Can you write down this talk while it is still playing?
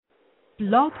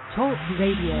Blog Talk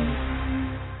Radio.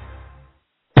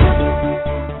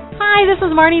 Hi, this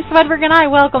is Marnie Swedberg, and I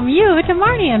welcome you to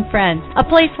Marnie and Friends, a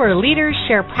place where leaders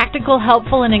share practical,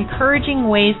 helpful, and encouraging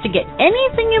ways to get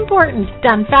anything important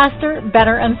done faster,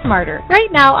 better, and smarter.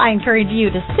 Right now, I encourage you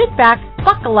to sit back,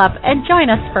 buckle up, and join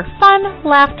us for fun,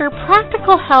 laughter,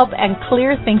 practical help, and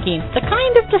clear thinking, the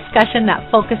kind of discussion that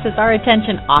focuses our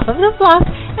attention off of the fluff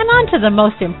and onto the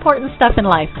most important stuff in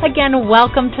life. Again,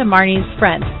 welcome to Marnie's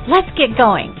Friends. Let's get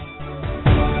going.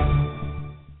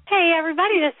 Hey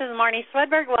everybody, this is Marnie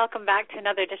Swedberg. Welcome back to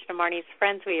another edition of Marnie's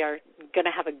Friends. We are going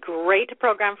to have a great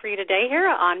program for you today here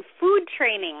on food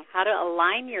training, how to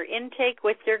align your intake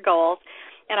with your goals.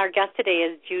 And our guest today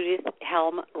is Judy H.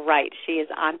 Wright. She is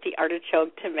Auntie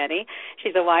Artichoke to many.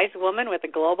 She's a wise woman with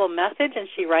a global message, and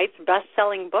she writes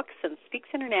best-selling books and speaks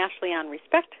internationally on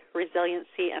respect,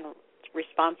 resiliency, and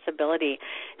responsibility.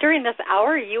 During this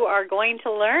hour, you are going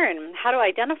to learn how to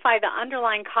identify the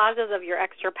underlying causes of your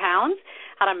extra pounds,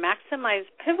 how to maximize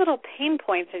pivotal pain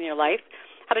points in your life,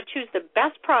 how to choose the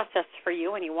best process for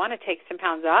you when you want to take some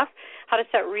pounds off, how to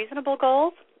set reasonable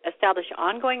goals, establish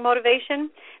ongoing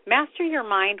motivation, master your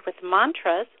mind with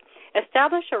mantras,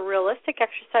 establish a realistic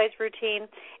exercise routine,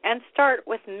 and start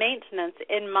with maintenance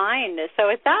in mind. So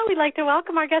with that, we'd like to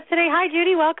welcome our guest today. Hi,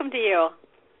 Judy. Welcome to you.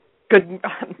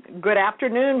 Good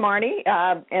afternoon, Marnie.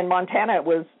 In Montana,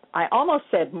 I almost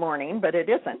said morning, but it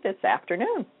isn't. It's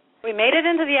afternoon. We made it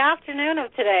into the afternoon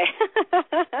of today.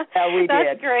 Yeah, we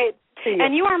That's did. Great.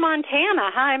 And you are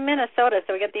Montana. Hi, I'm Minnesota,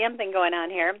 so we got the M thing going on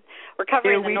here. We're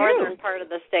covering the northern part of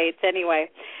the states anyway.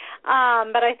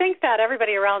 But I think that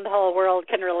everybody around the whole world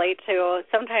can relate to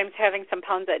sometimes having some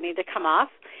pounds that need to come off.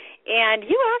 And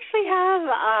you actually have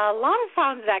a lot of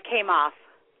pounds that came off.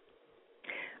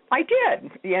 I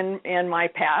did in my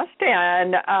past,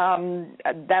 and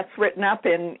that's written up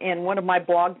in one of my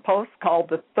blog posts called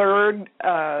the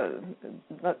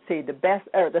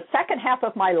second half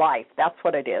of my life. That's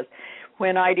what it is.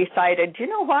 When I decided, you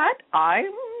know what,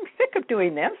 I'm sick of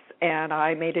doing this, and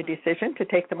I made a decision to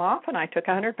take them off, and I took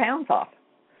 100 pounds off.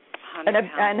 And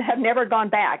have never gone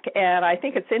back. And I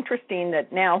think it's interesting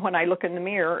that now when I look in the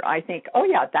mirror, I think, oh,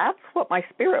 yeah, that's what my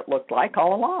spirit looked like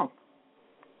all along.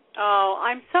 Oh,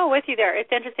 I'm so with you there.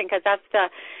 It's interesting because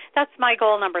that's my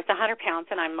goal number. It's 100 pounds,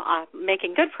 and I'm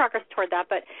making good progress toward that.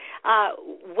 But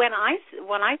when I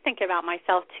think about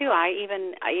myself too,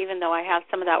 even though I have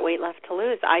some of that weight left to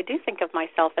lose, I do think of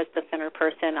myself as the thinner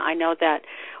person. I know that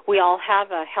we all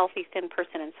have a healthy thin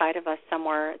person inside of us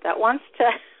somewhere that wants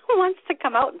to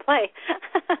come out and play.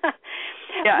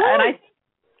 Yeah, and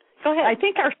go ahead. I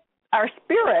think our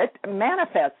spirit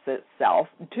manifests itself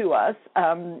to us.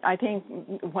 I think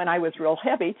when I was real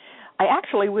heavy, I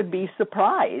actually would be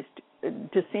surprised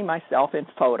to see myself in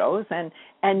photos.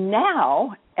 And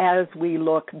now, as we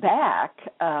look back,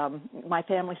 my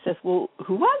family says, well,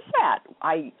 who was that?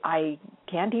 I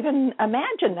can't even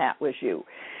imagine that was you.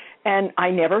 And I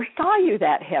never saw you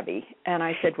that heavy. And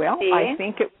I said, well, I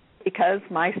think it was because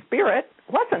my spirit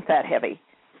wasn't that heavy.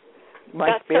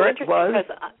 That's spirit so was...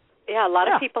 Yeah, a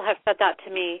lot of people have said that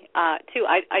to me, too.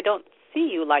 I don't see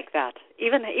you like that.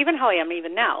 Even how I am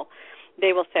even now,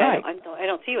 they will say, right. I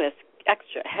don't see you as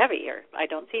extra heavy, or I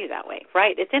don't see you that way.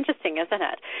 Right? It's interesting, isn't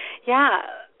it? Yeah,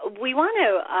 we want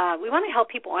to help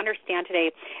people understand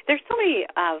today. There's so many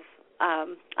of,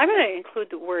 I'm going to include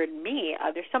the word me,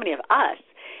 there's so many of us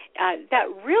that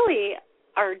really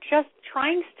are just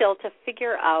trying still to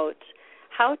figure out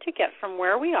how to get from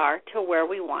where we are to where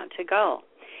we want to go.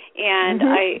 And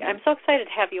I'm so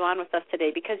excited to have you on with us today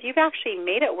because you've actually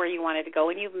made it where you wanted to go,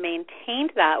 and you've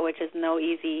maintained that, which is no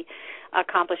easy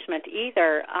accomplishment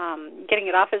either. Getting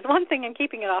it off is one thing, and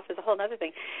keeping it off is a whole other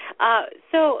thing.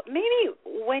 So maybe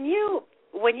when you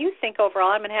think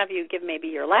overall, I'm going to have you give maybe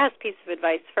your last piece of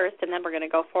advice first, and then we're going to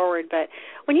go forward. But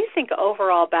when you think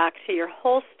overall back to your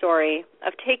whole story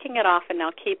of taking it off and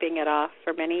now keeping it off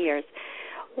for many years,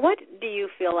 what do you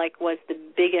feel like was the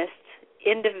biggest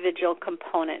individual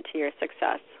component to your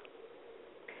success?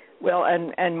 Well,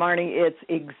 and Marnie, it's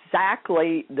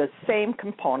exactly the same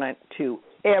component to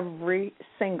every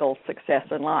single success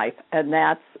in life, and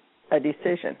that's a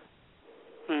decision.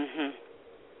 Mm-hmm.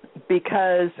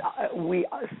 Because we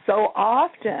so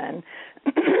often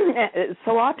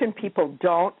people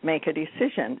don't make a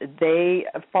decision. They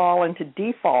fall into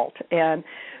default. And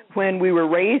when we were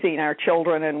raising our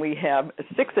children, and we have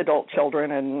 6 adult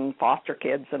children and foster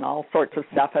kids and all sorts of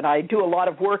stuff, and I do a lot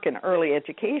of work in early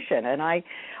education, and I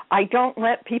don't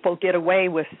let people get away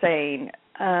with saying,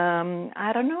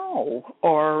 I don't know,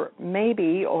 or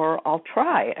maybe, or I'll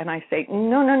try. And I say,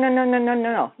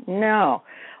 no.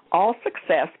 All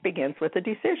success begins with a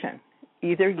decision,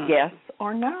 either yes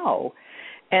or no.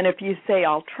 And if you say,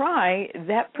 I'll try,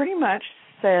 that pretty much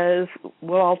says,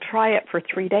 well, I'll try it for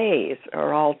 3 days,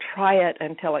 or I'll try it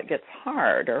until it gets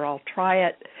hard, or I'll try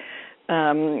it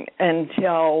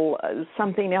until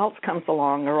something else comes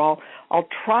along, or I'll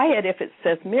try it if it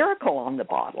says miracle on the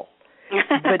bottle.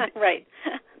 But, right.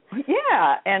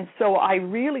 Yeah, and so I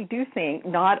really do think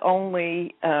not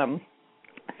only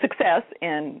success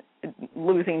in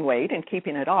losing weight and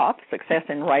keeping it off, success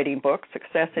in writing books,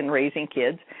 success in raising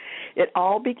kids, it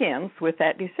all begins with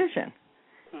that decision.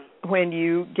 When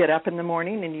you get up in the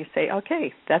morning and you say,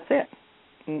 okay, that's it,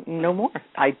 no more.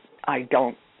 I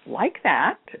don't like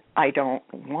that. I don't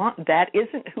want, that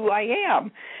isn't who I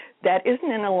am. That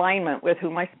isn't in alignment with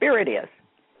who my spirit is.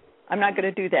 I'm not going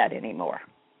to do that anymore.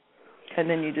 And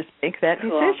then you just make that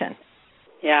decision.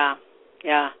 Yeah.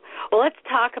 Well, let's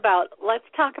talk about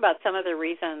some of the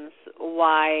reasons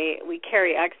why we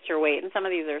carry extra weight, and some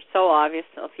of these are so obvious.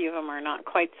 A few of them are not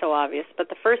quite so obvious. But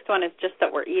the first one is just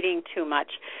that we're eating too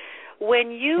much.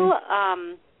 When you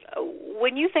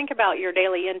think about your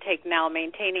daily intake now,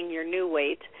 maintaining your new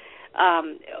weight,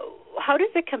 how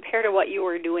does it compare to what you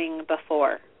were doing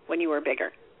before when you were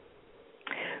bigger?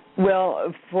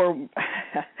 Well,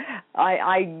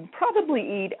 I probably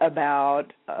eat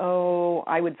about,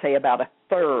 I would say about a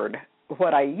third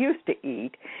what I used to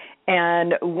eat.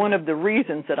 And one of the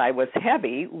reasons that I was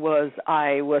heavy was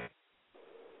I was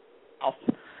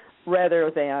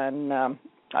rather than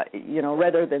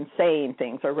saying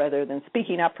things, or rather than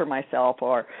speaking up for myself,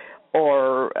 or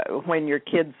when your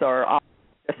kids are off,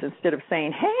 instead of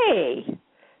saying, hey,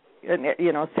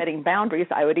 setting boundaries,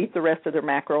 I would eat the rest of their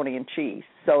macaroni and cheese.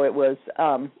 So it was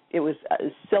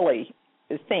silly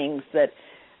things that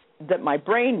my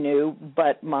brain knew,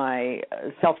 but my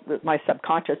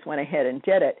subconscious went ahead and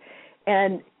did it.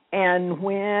 And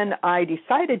when I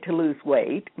decided to lose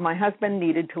weight, my husband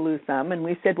needed to lose some, and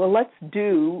we said, well, let's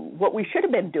do what we should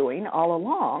have been doing all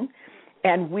along,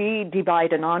 and we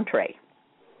divide an entree.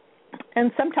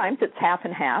 And sometimes it's half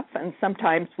and half, and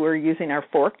sometimes we're using our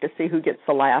fork to see who gets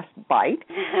the last bite.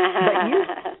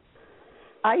 But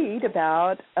I eat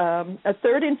about a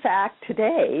third. In fact,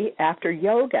 today, after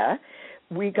yoga,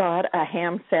 we got a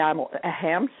ham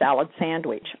salad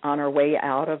sandwich on our way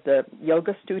out of the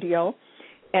yoga studio,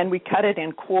 and we cut it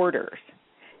in quarters.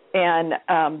 And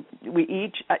we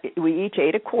each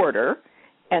ate a quarter.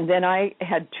 And then I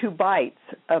had 2 bites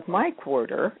of my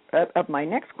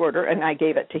next quarter, and I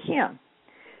gave it to him.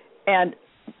 And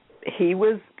he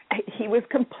was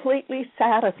completely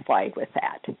satisfied with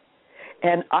that.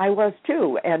 And I was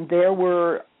too. And there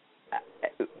were,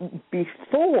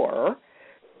 before,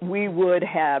 we would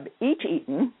have each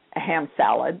eaten a ham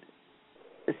salad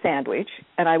sandwich,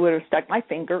 and I would have stuck my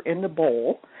finger in the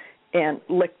bowl and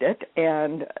licked it,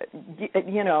 and,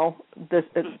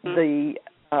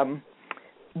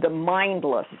 the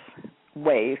mindless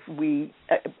ways we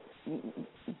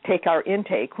take our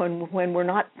intake when we're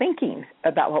not thinking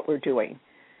about what we're doing.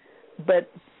 But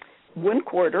 1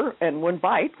 quarter and 1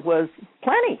 bite was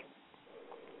plenty.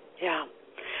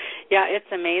 Yeah,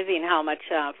 it's amazing how much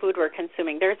food we're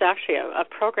consuming. There's actually a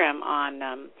program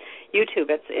on YouTube.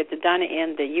 It's done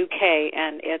in the UK,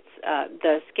 and it's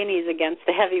the skinnies against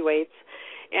the heavyweights.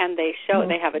 And they show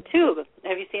they have a tube.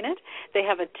 Have you seen it? They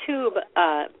have a tube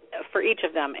for each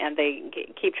of them, and they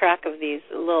keep track of these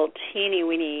little teeny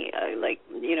weeny,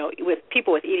 with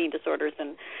people with eating disorders,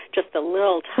 and just a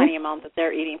little tiny amount that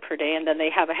they're eating per day. And then they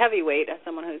have a heavyweight, as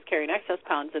someone who's carrying excess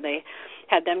pounds, and they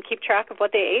had them keep track of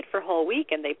what they ate for a whole week,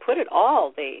 and they put it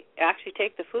all. They actually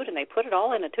take the food and they put it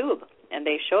all in a tube, and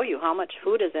they show you how much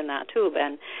food is in that tube.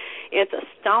 And it's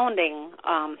astounding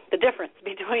the difference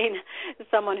between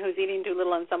someone who's eating too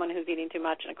little and someone who's eating too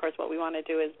much. And, of course, what we want to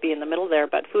do is be in the middle there.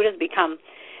 But food has become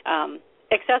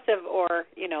excessive or,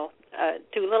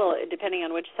 too little, depending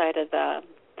on which side of the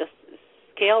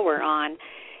scale we're on.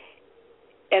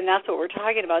 And that's what we're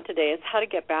talking about today, is how to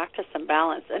get back to some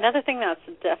balance. Another thing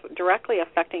that's directly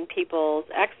affecting people's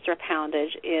extra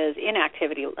poundage is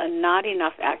inactivity, not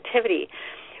enough activity.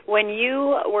 When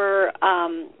you were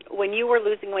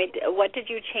losing weight, what did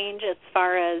you change as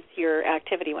far as your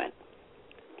activity went?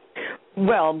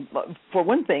 Well, for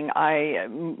one thing,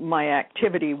 my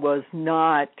activity was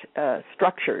not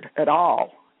structured at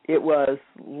all. It was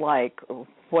like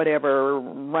whatever,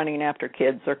 running after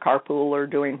kids or carpool or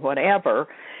doing whatever.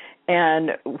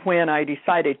 And when I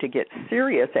decided to get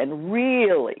serious and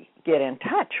really get in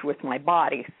touch with my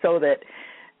body, so that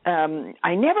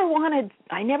I never wanted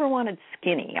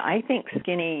skinny. I think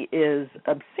skinny is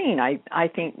obscene. I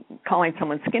think calling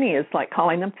someone skinny is like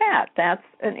calling them fat. That's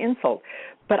an insult.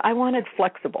 But I wanted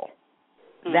flexible.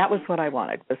 Mm-hmm. That was what I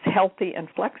wanted, was healthy and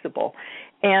flexible.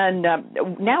 And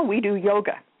now we do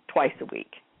yoga twice a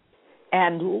week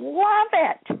and love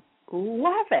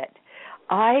it.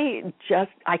 I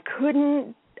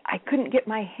couldn't get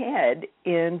my head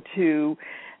into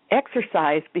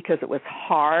exercise because it was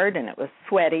hard and it was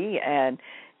sweaty, and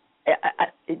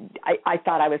I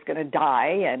thought I was going to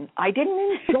die, and I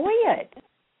didn't enjoy it.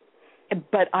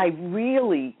 But I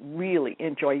really, really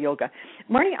enjoy yoga.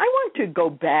 Marnie, I want to go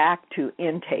back to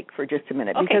intake for just a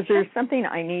minute, because there's something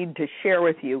I need to share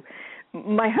with you.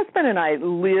 My husband and I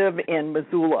live in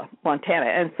Missoula, Montana,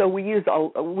 and so we use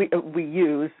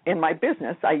in my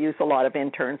business, I use a lot of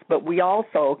interns, but we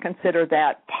also consider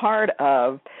that part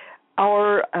of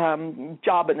our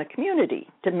job in the community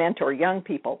to mentor young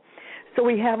people. So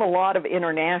we have a lot of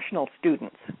international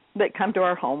students that come to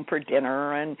our home for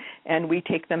dinner, and we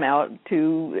take them out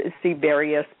to see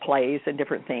various plays and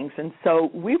different things. And so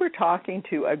we were talking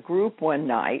to a group one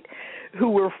night who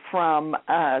were from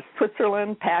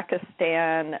Switzerland,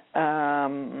 Pakistan,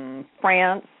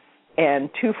 France, and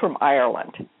 2 from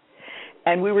Ireland.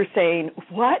 And we were saying,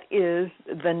 what is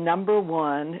the number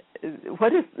one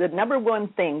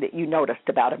thing that you noticed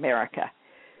about America?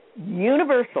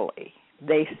 Universally,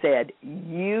 they said,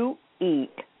 you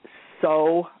eat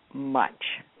so much.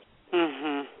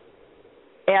 Mm-hmm.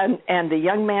 And the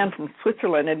young man from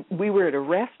Switzerland, and we were at a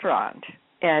restaurant,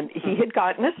 and he had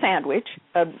gotten a sandwich,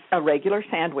 a regular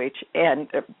sandwich, and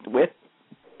with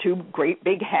 2 great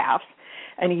big halves,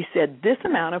 and he said, this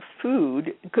amount of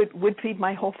food would feed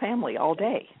my whole family all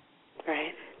day.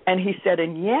 Right. And he said,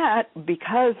 and yet,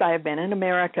 because I've been in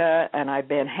America and I've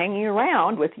been hanging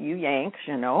around with you Yanks,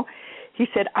 he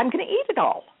said, I'm going to eat it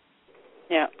all.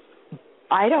 Yeah.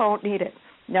 I don't need it.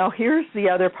 Now, here's the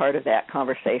other part of that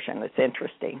conversation that's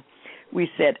interesting. We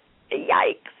said,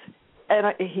 yikes. And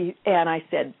I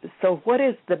said, so what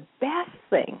is the best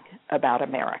thing about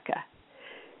America?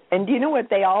 And do you know what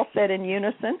they all said in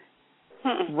unison?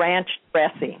 Ranch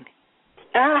dressing.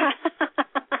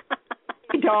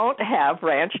 We don't have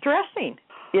ranch dressing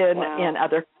in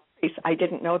other countries. I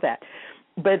didn't know that.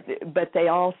 But they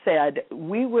all said,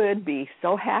 we would be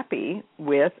so happy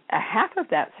with a half of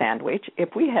that sandwich if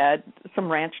we had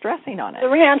some ranch dressing on it. The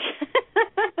ranch.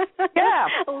 Yeah.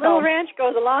 A little ranch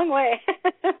goes a long way.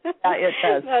 Yeah, it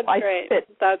does.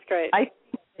 That's great. I think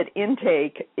that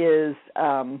intake is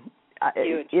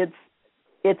huge.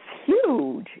 It's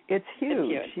huge. It's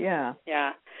huge. Yeah.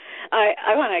 Yeah.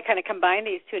 I want to kind of combine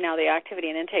these two now, the activity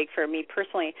and intake. For me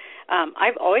personally,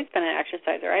 I've always been an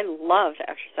exerciser. I love to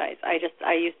exercise. I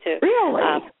used to. Really?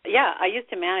 I used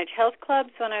to manage health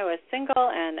clubs when I was single,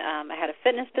 and I had a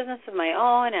fitness business of my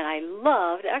own, and I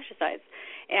loved exercise.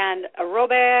 And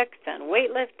aerobics and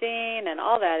weightlifting and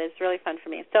all that is really fun for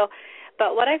me. So,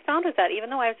 but what I found was that even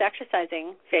though I was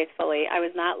exercising faithfully, I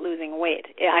was not losing weight.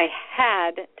 I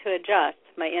had to adjust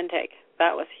my intake.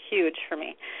 That was huge for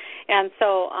me. And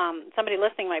so somebody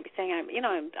listening might be saying,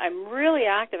 I'm really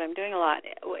active. I'm doing a lot.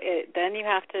 Then you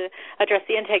have to address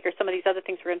the intake or some of these other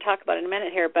things we're going to talk about in a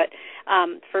minute here. But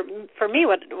for me,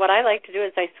 what I like to do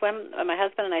is I swim. My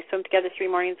husband and I swim together 3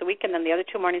 mornings a week, and then the other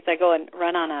 2 mornings I go and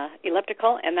run on a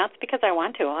elliptical, and that's because I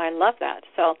want to. I love that.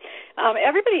 So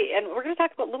everybody, and we're going to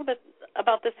talk a little bit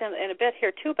about this in a bit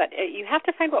here too. But you have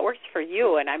to find what works for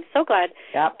you. And I'm so glad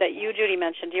that you, Judy,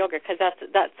 mentioned yoga, because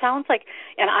that sounds like.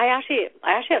 And I actually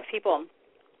have people,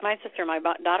 my sister and my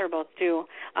daughter both do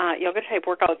yoga-type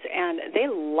workouts, and they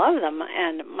love them.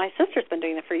 And my sister's been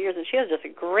doing them for years, and she has just a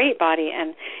great body.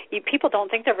 And people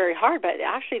don't think they're very hard, but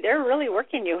actually they're really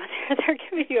working you. They're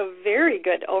giving you a very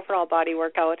good overall body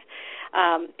workout,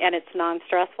 and it's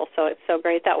non-stressful, so it's so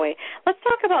great that way. Let's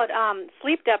talk about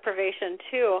sleep deprivation,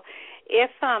 too.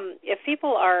 If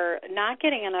people are not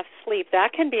getting enough sleep,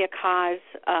 that can be a cause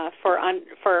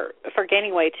for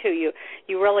gaining weight too.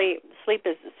 You really, sleep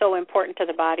is so important to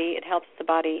the body. It helps the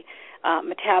body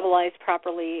metabolize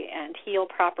properly and heal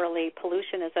properly.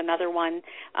 Pollution is another one.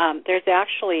 There's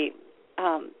actually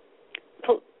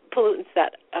pollutants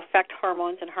that affect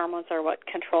hormones, and hormones are what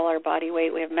control our body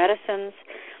weight. We have medicines.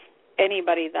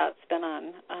 Anybody that's been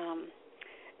on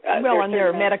and there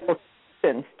are medical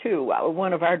too.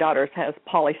 One of our daughters has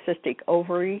polycystic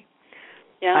ovary.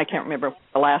 Yeah. I can't remember what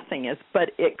the last thing is, but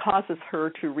it causes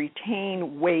her to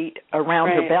retain weight around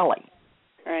her belly.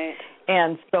 Right.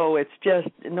 And so it's just,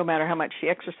 no matter how much she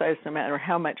exercises, no matter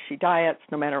how much she diets,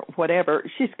 no matter whatever,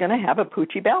 she's going to have a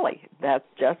poochy belly. That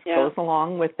just goes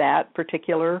along with that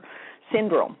particular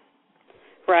syndrome.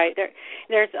 Right.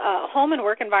 There's home and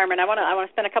work environment. I want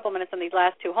to spend a couple minutes on these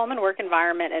last two, home and work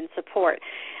environment and support.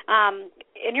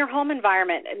 In your home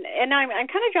environment, and I'm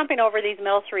kind of jumping over these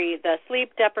middle three, the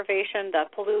sleep deprivation, the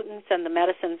pollutants, and the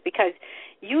medicines, because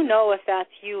you know if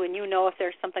that's you and you know if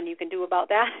there's something you can do about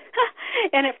that.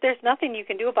 And if there's nothing you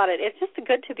can do about it, it's just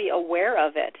good to be aware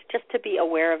of it, just to be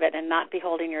aware of it and not be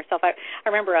holding yourself. I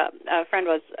remember a friend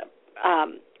was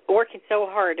working so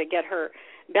hard to get her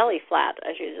belly flat.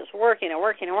 She was just working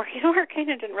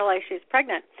and didn't realize she was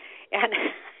pregnant. And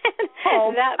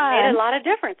that made a lot of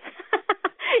difference.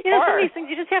 Some of these things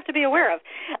you just have to be aware of.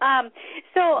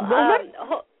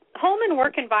 Home and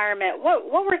work environment, what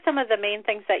were some of the main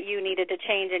things that you needed to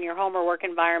change in your home or work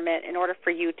environment in order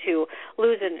for you to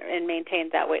lose and maintain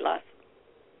that weight loss?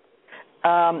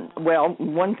 Well,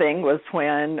 one thing was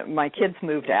when my kids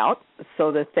moved out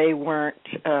so that they weren't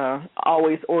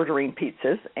always ordering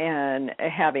pizzas and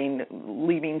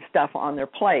leaving stuff on their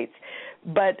plates.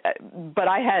 But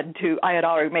I had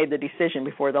already made the decision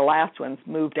before the last ones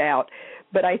moved out.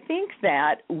 But I think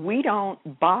that we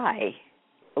don't buy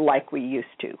like we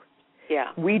used to.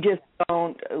 Yeah. We don't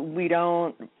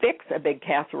fix a big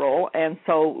casserole, and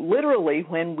so literally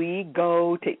when we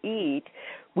go to eat,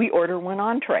 we order one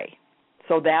entree.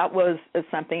 So that was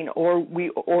something, or we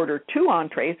order two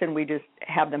entrees and we just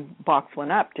have them box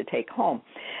one up to take home.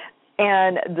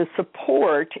 And the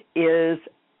support is,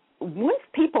 once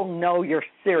people know you're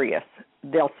serious,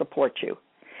 they'll support you.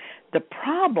 The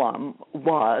problem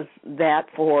was that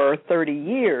for 30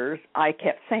 years, I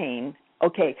kept saying,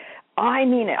 okay, I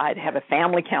mean it. I'd have a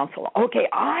family counselor. Okay,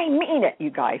 I mean it, you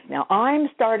guys. Now I'm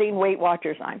starting Weight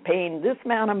Watchers. I'm paying this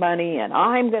amount of money, and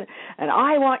I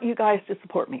want you guys to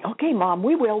support me. Okay, Mom,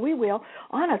 we will.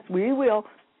 Honest, we will.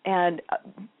 And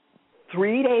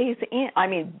 3 days in,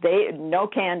 no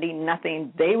candy,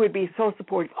 nothing. They would be so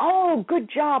supportive. Oh, good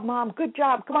job, Mom. Good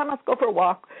job. Come on, let's go for a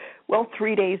walk. Well,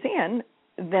 3 days in,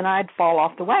 then I'd fall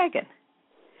off the wagon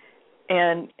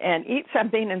and eat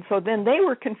something, and so then they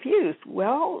were confused.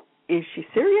 Well, is she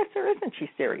serious or isn't she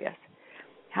serious?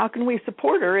 How can we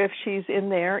support her if she's in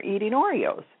there eating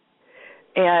Oreos?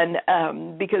 And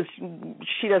because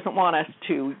she doesn't want us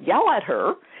to yell at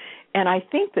her, and I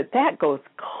think that goes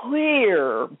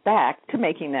clear back to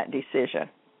making that decision.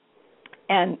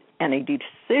 And a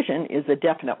decision is a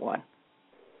definite one.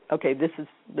 Okay, this is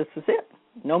it.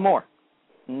 No more.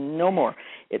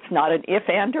 It's not an if,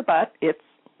 and, or but.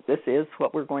 This is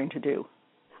what we're going to do.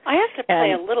 I have to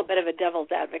play a little bit of a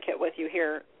devil's advocate with you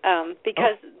here,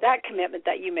 because that commitment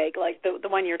that you make, like the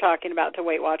one you're talking about to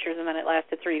Weight Watchers, and then it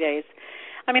lasted 3 days.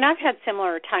 I've had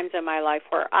similar times in my life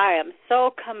where I am so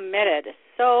committed.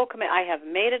 I have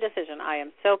made a decision. I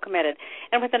am so committed.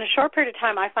 And within a short period of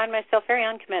time, I find myself very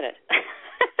uncommitted.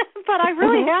 But I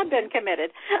really have been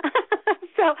committed.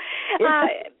 So, do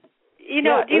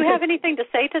you have anything to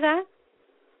say to that?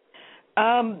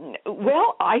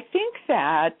 Well, I think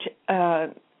that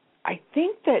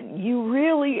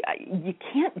you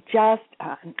can't just,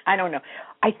 I don't know.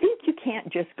 I think you can't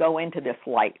just go into this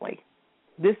lightly.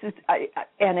 This is,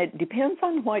 and it depends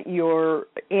on what your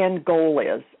end goal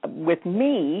is. With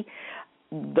me,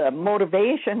 the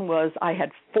motivation was I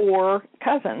had 4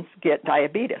 cousins get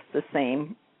diabetes, the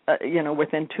same,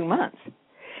 within 2 months.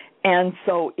 And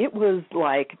so it was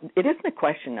like, it isn't a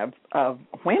question of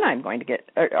when I'm going to get,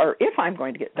 or if I'm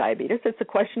going to get diabetes. It's a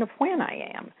question of when I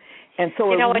am. And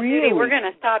so Judy, we're going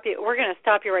to stop you. We're going to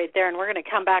stop you right there, and we're going to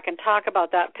come back and talk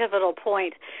about that pivotal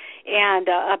point and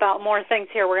about more things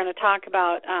here. We're going to talk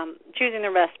about choosing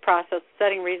the best process,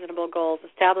 setting reasonable goals,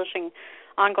 establishing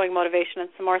ongoing motivation, and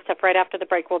some more stuff right after the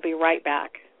break. We'll be right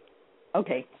back.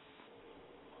 Okay.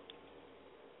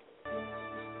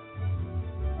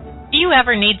 Do you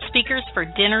ever need speakers for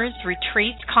dinners,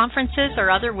 retreats, conferences, or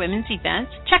other women's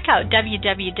events? Check out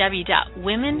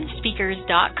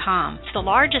www.womenspeakers.com. It's the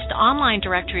largest online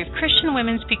directory of Christian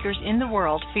women speakers in the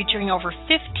world, featuring over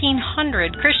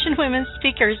 1,500 Christian women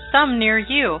speakers, some near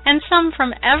you, and some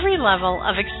from every level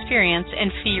of experience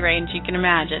and fee range you can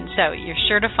imagine. So you're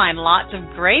sure to find lots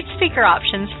of great speaker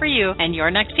options for you and your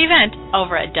next event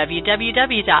over at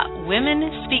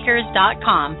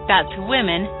www.womenspeakers.com. That's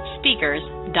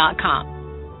womenspeakers.com. The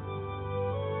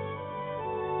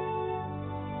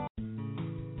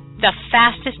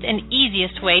fastest and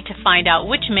easiest way to find out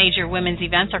which major women's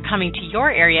events are coming to your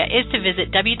area is to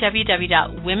visit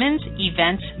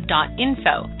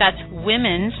www.womensevents.info. That's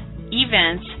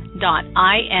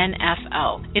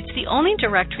womensevents.info. It's the only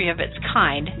directory of its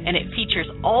kind, and it features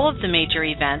all of the major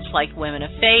events like Women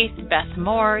of Faith, Beth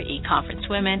Moore, E-Conference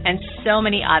Women, and so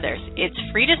many others. It's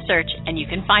free to search, and you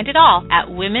can find it all at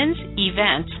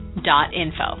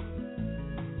womensevents.info.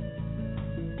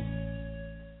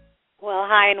 Well,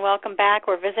 hi and welcome back.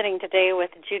 We're visiting today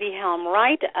with Judy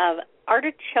Wright of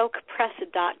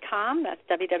artichokepress.com. That's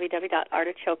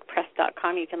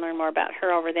www.artichokepress.com. You can learn more about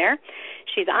her over there.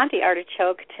 She's Auntie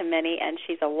Artichoke to many, and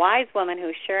she's a wise woman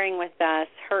who's sharing with us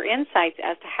her insights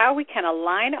as to how we can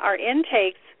align our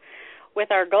intakes with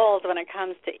our goals when it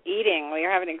comes to eating. We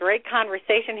are having a great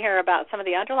conversation here about some of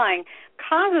the underlying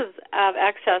causes of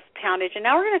excess poundage, and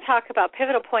now we're going to talk about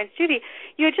pivotal points. Judy,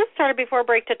 you had just started before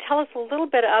break to tell us a little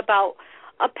bit about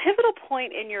a pivotal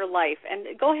point in your life,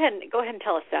 and go ahead and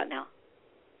tell us that now.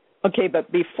 Okay,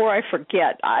 but before I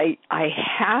forget, I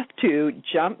have to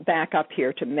jump back up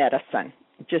here to medicine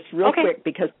just real quick,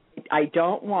 because I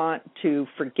don't want to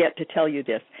forget to tell you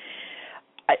this.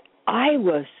 I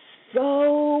was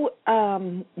so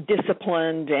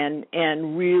disciplined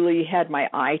and really had my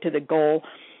eye to the goal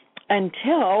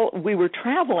until we were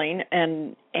traveling,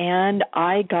 and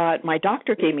my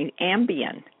doctor gave me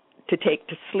Ambien to take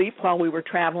to sleep while we were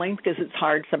traveling, because it's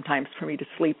hard sometimes for me to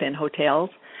sleep in hotels.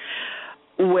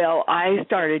 Well, I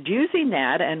started using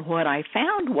that, and what I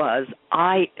found was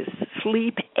I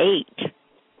sleep ate.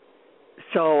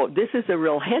 So this is a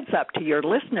real heads up to your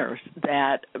listeners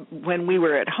that when we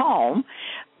were at home,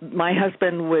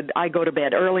 I go to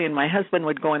bed early, and my husband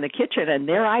would go in the kitchen, and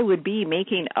there I would be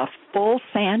making a full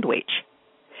sandwich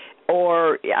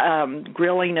or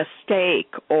grilling a steak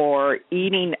or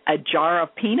eating a jar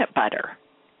of peanut butter.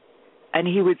 And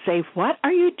he would say, "What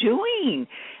are you doing?"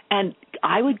 And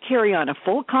I would carry on a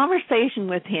full conversation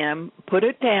with him, put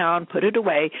it down, put it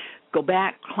away, go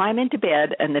back, climb into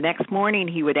bed, and the next morning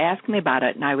he would ask me about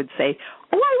it, and I would say,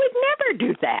 "Oh, I would never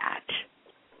do that.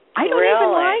 I don't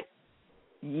even like."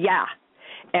 Yeah.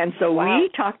 And so we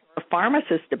talked to a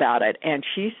pharmacist about it, and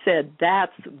she said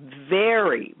that's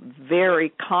very, very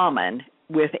common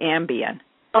with Ambien.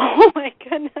 Oh, my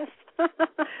goodness.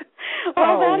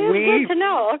 That is good to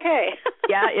know. Okay.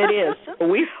 Yeah, it is.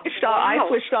 I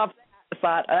switched off.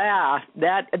 Thought,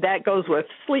 that goes with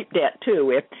sleep debt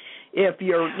too. If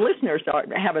your listeners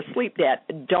have a sleep debt,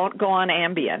 don't go on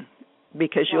Ambien,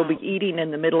 because you'll be eating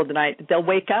in the middle of the night. They'll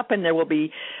wake up and there will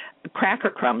be cracker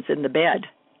crumbs in the bed.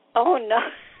 Oh no.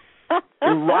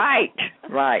 Right.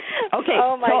 Okay.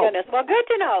 Oh my goodness. Well, good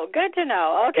to know.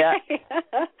 Okay.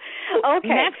 Yeah.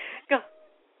 Okay. Go.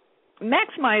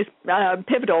 Maximize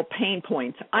pivotal pain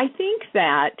points. I think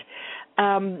that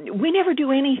we never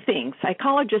do anything.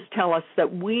 Psychologists tell us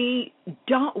that we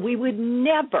would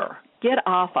never get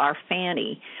off our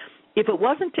fanny if it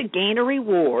wasn't to gain a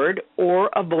reward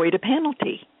or avoid a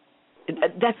penalty.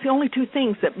 That's the only two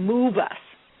things that move us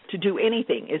to do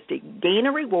anything, is to gain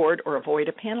a reward or avoid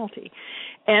a penalty.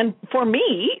 And for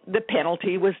me, the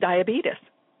penalty was diabetes.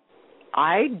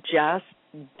 I just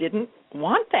didn't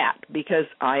want that, because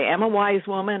I am a wise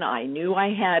woman. I knew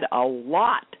I had a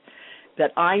lot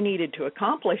that I needed to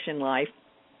accomplish in life,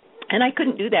 and I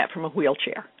couldn't do that from a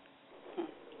wheelchair.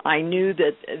 I knew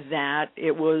that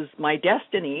it was my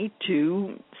destiny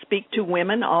to speak to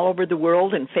women all over the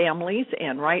world and families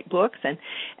and write books, and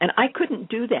I couldn't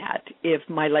do that if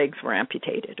my legs were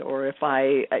amputated, or if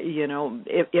I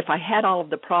had all of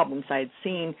the problems I had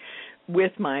seen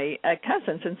with my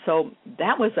cousins. And so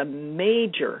that was a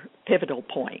major pivotal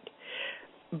point.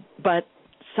 But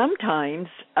sometimes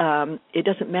it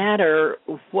doesn't matter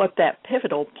what that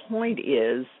pivotal point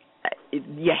is.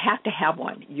 You have to have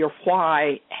one. Your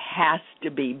why has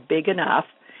to be big enough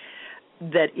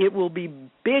that it will be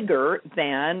bigger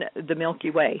than the Milky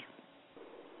Way.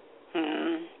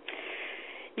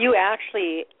 You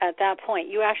actually, at that point,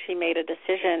 made a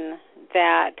decision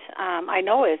that I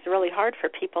know is really hard for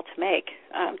people to make.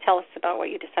 Tell us about what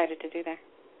you decided to do there.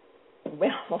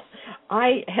 Well,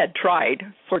 I had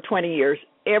tried for 20 years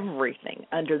everything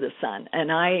under the sun,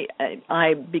 and I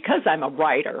because I'm a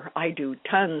writer, I do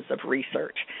tons of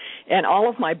research, and all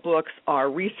of my books are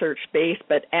research-based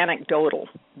but anecdotal,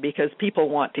 because people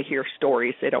want to hear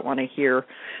stories. They don't want to hear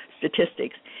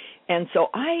statistics. And so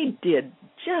I did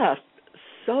just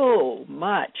so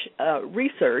much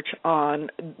research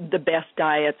on the best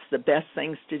diets, the best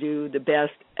things to do, the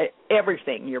best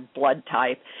everything, your blood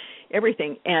type,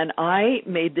 everything. And I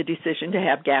made the decision to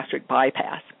have gastric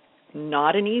bypass.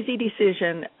 Not an easy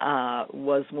decision,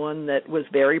 was one that was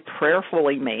very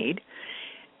prayerfully made.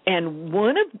 And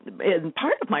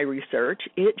part of my research,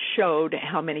 it showed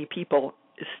how many people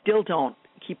still don't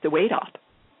keep the weight off,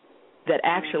 that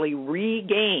actually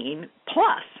regain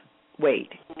plus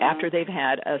weight after they've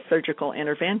had a surgical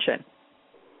intervention.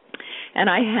 And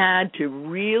I had to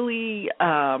really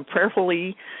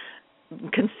prayerfully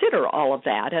consider all of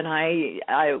that.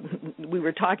 And we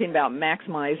were talking about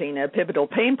maximizing a pivotal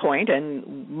pain point,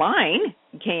 and mine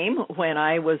came when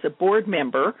I was a board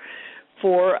member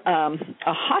for a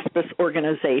hospice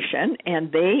organization,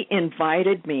 and they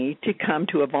invited me to come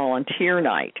to a volunteer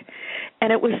night.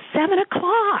 And it was 7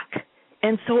 o'clock.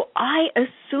 And so I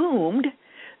assumed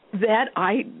that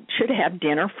I should have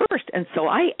dinner first. And so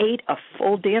I ate a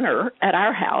full dinner at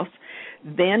our house,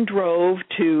 then drove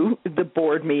to the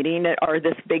board meeting or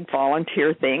this big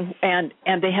volunteer thing, and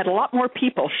they had a lot more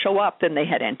people show up than they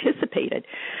had anticipated.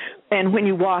 And when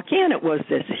you walk in, it was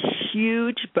this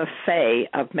huge buffet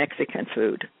of Mexican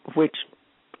food, which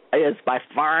is by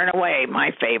far and away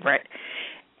my favorite.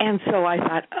 And so I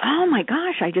thought, oh, my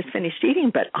gosh, I just finished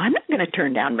eating, but I'm not going to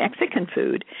turn down Mexican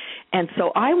food. And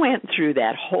so I went through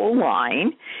that whole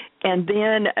line and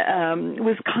then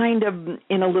was kind of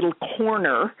in a little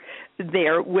corner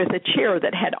there with a chair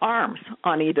that had arms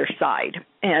on either side.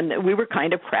 And we were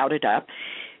kind of crowded up.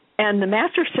 And the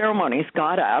master of ceremonies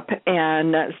got up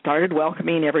and started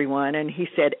welcoming everyone, and he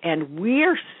said, and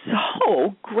we're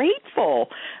so grateful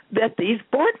that these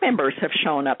board members have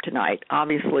shown up tonight.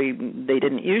 Obviously, they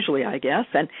didn't usually, I guess.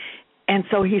 And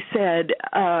so he said,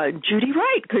 Judy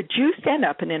Wright, could you stand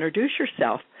up and introduce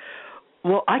yourself?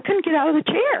 Well, I couldn't get out of the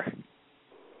chair.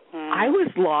 I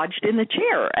was lodged in the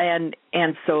chair, and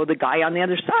so the guy on the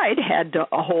other side had to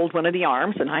hold one of the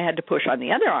arms, and I had to push on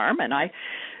the other arm, and I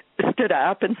stood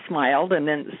up and smiled and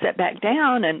then sat back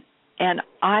down, and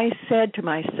I said to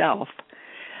myself,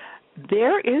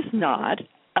 there is not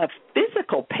a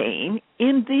physical pain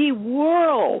in the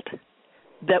world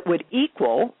that would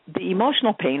equal the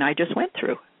emotional pain I just went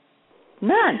through.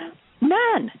 None.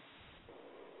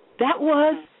 That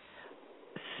was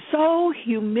so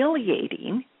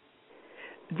humiliating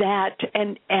that,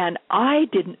 and I'm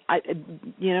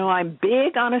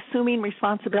big on assuming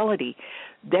responsibility.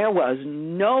 There was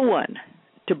no one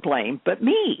to blame but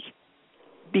me,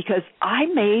 because I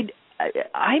made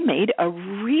a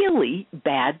really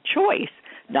bad choice,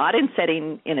 not in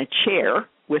sitting in a chair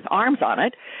with arms on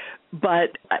it,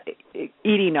 but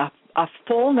eating a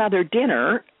full another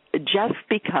dinner just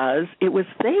because it was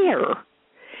there.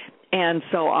 And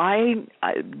so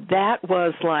that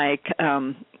was like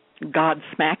God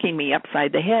smacking me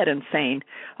upside the head and saying,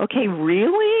 okay,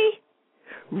 really?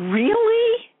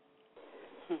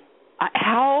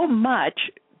 How much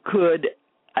could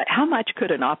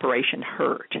an operation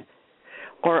hurt?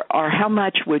 Or how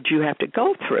much would you have to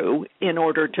go through in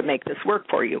order to make this work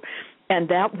for you? And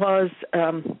that was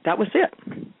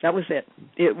it.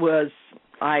 It was,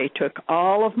 I took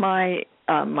all of my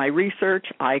research.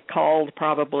 I called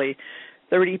probably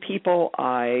 30 people.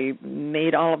 I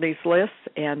made all of these lists,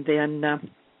 and then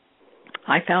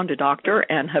I found a doctor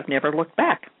and have never looked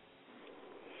back.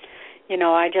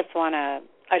 I just want to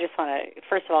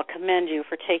first of all commend you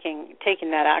for taking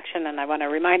that action, and I want to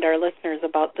remind our listeners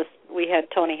about this. We had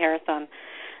Toni Harris on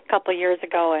a couple of years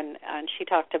ago, and she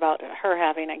talked about her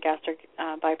having a gastric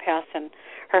bypass, and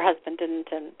her husband didn't,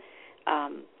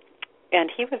 and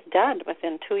he was dead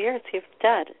within 2 years. He was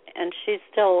dead, and she's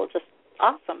still just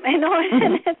awesome, and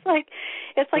it's like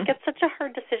it's such a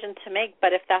hard decision to make,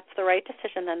 but if that's the right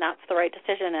decision, then that's the right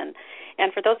decision.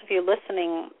 And for those of you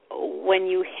listening, when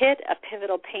you hit a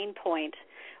pivotal pain point,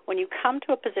 when you come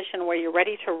to a position where you're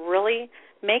ready to really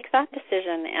make that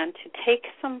decision and to take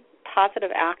some positive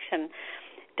action,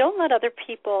 don't let other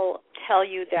people tell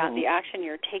you that the action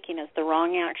you're taking is the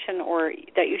wrong action or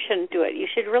that you shouldn't do it. You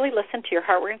should really listen to your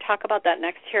heart. We're going to talk about that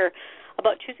next here,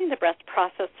 about choosing the best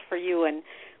process for you. And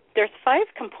there's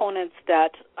 5 components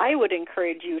that I would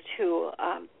encourage you to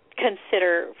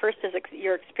consider. First is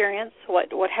your experience,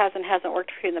 what has and hasn't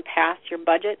worked for you in the past, your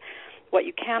budget, what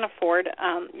you can afford,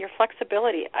 your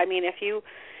flexibility. I mean, if you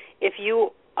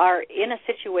are in a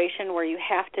situation where you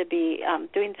have to be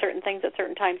doing certain things at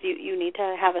certain times, you need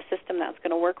to have a system that's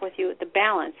going to work with you, the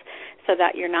balance, so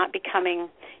that you're not becoming,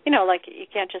 like you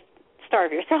can't just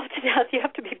starve yourself to death. You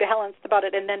have to be balanced about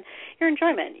it. And then your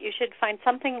enjoyment. You should find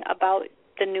something about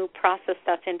the new process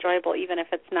that's enjoyable, even if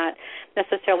it's not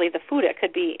necessarily the food. It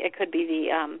could be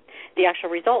the actual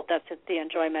result that's the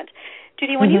enjoyment.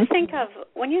 Judy, when you think of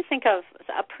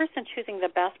a person choosing the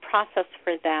best process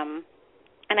for them,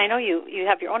 and I know you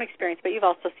have your own experience, but you've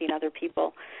also seen other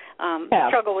people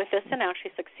struggle with this and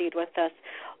actually succeed with this.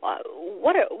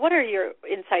 What are your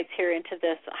insights here into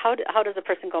this? How does a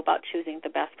person go about choosing the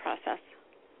best process?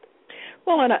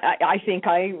 Well, and I think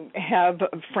I have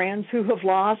friends who have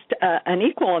lost an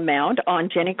equal amount on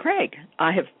Jenny Craig.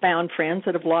 I have found friends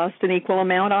that have lost an equal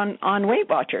amount on Weight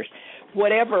Watchers.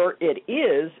 whatever it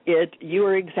is, you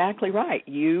are exactly right.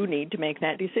 You need to make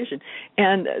that decision.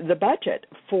 And the budget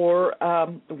for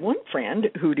one friend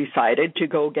who decided to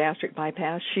go gastric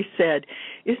bypass, she said,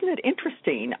 "Isn't it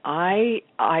interesting? I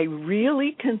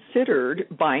really considered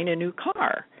buying a new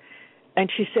car." And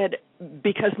she said,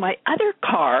 because my other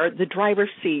car, the driver's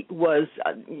seat was,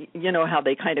 you know how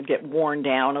they kind of get worn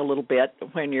down a little bit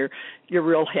when you're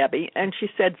real heavy. And she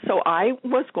said, so I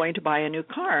was going to buy a new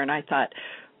car. And I thought,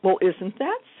 well, isn't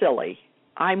that silly?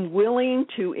 I'm willing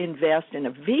to invest in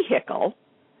a vehicle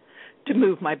to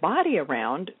move my body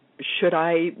around. Should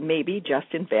I maybe just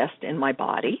invest in my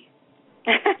body?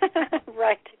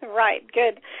 Right,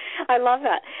 good. I love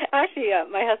that. Actually,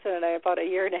 my husband and I, about a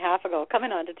year and a half ago,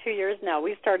 coming on to 2 years now,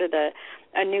 we started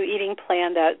a new eating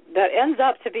plan that ends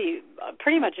up to be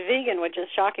pretty much vegan, which is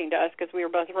shocking to us because we were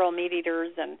both real meat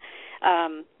eaters and,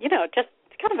 just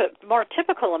kind of a more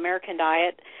typical American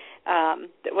diet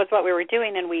was what we were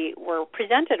doing, and we were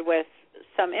presented with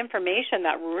some information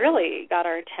that really got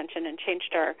our attention and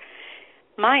changed our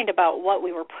mind about what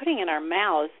we were putting in our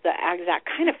mouths, the exact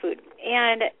kind of food.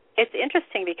 And it's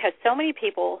interesting because so many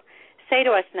people say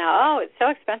to us now, oh, it's so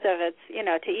expensive, it's,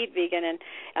 to eat vegan, and,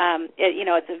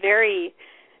 it's a very,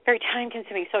 very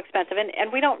time-consuming, so expensive.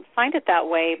 And we don't find it that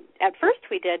way. At first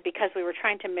we did because we were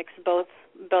trying to mix both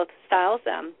styles,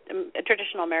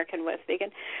 traditional American with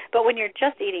vegan. But when you're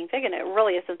just eating vegan, it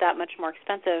really isn't that much more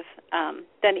expensive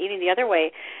than eating the other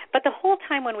way. But the whole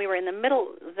time when we were in the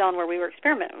middle zone where we were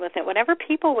experimenting with it, whenever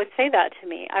people would say that to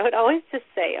me, I would always just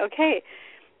say, okay,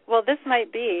 well, this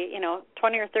might be, $20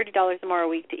 or $30 more a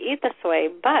week to eat this way,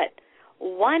 but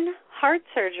one heart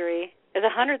surgery is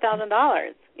 $100,000.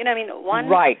 One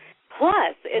right.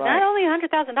 plus. It's not only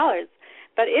 $100,000,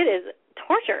 but it is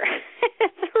torture.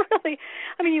 It's really,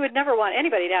 you would never want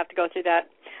anybody to have to go through that,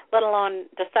 let alone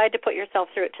decide to put yourself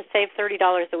through it to save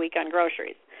 $30 a week on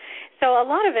groceries. So a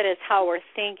lot of it is how we're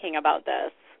thinking about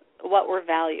this, what we're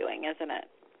valuing, isn't it?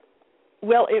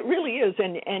 Well, it really is,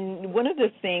 and one of the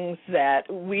things that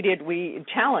we did, we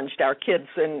challenged our kids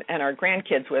and our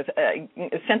grandkids with,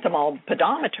 sent them all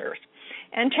pedometers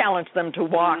and challenged them to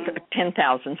walk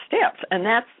 10,000 steps. And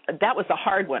that was a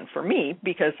hard one for me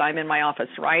because I'm in my office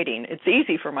writing. It's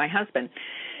easy for my husband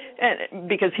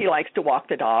because he likes to walk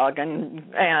the dog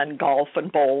and golf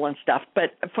and bowl and stuff.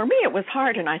 But for me, it was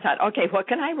hard, and I thought, okay, what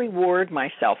can I reward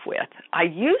myself with? I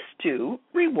used to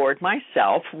reward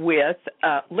myself with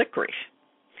licorice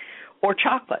or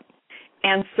chocolate.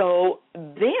 And so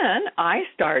then I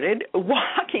started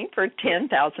walking for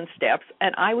 10,000 steps,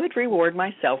 and I would reward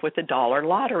myself with a $1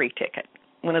 lottery ticket,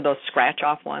 one of those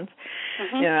scratch-off ones.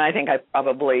 Mm-hmm. I think I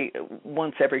probably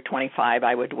once every 25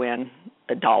 I would win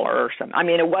 $1 or something.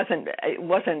 It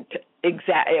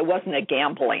wasn't a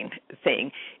gambling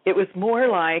thing. It was more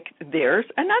like there's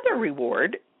another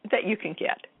reward that you can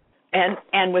get,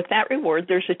 and with that reward,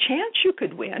 there's a chance you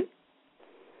could win.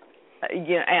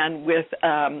 And with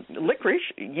licorice,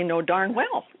 darn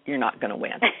well you're not going to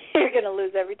win. You're going to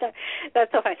lose every time.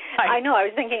 That's so funny. I know. I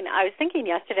was thinking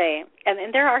yesterday,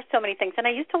 and there are so many things. And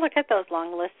I used to look at those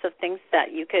long lists of things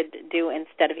that you could do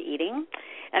instead of eating.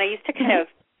 And I used to kind of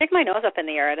stick my nose up in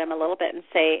the air at them a little bit and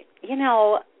say,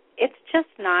 it's just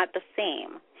not the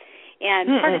same. And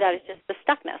part of that is just the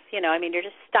stuckness. You're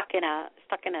just stuck in a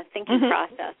thinking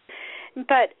process.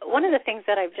 But one of the things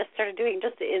that I've just started doing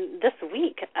just in this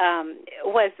week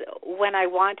was when I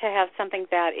want to have something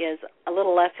that is a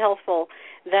little less healthful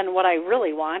than what I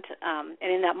really want, and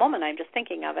in that moment I'm just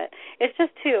thinking of it. It's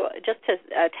just to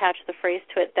attach the phrase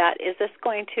to it that, is this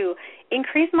going to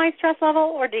increase my stress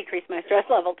level or decrease my stress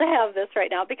level to have this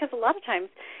right now? Because a lot of times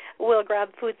we'll grab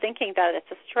food thinking that it's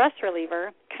a stress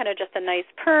reliever, kind of just a nice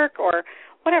perk or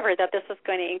whatever, that this is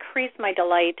going to increase my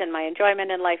delight and my enjoyment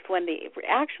in life, when the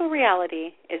actual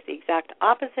reality is the exact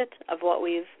opposite of what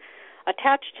we've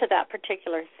attached to that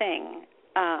particular thing.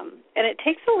 And it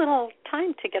takes a little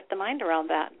time to get the mind around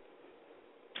that.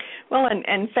 Well, and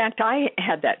in fact, I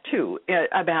had that too.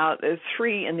 About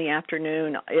 3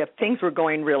 p.m, if things were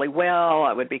going really well,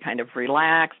 I would be kind of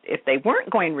relaxed. If they weren't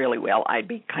going really well, I'd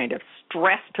be kind of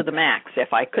stressed to the max.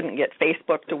 If I couldn't get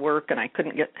Facebook to work and I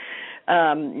couldn't get,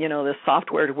 the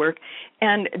software to work.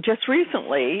 And just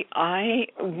recently, I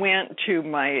went to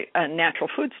my natural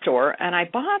food store and I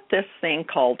bought this thing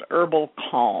called Herbal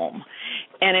Calm.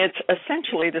 And it's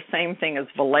essentially the same thing as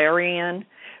valerian,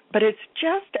 but it's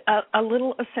just a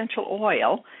little essential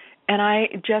oil, and I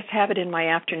just have it in my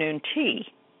afternoon tea.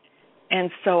 And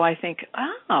so I think,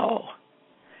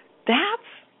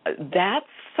 that's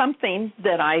something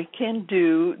that I can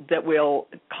do that will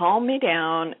calm me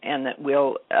down and that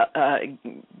will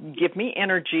give me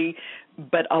energy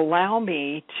but allow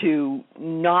me to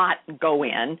not go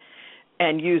in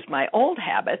and use my old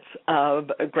habits of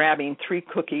grabbing 3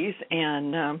 cookies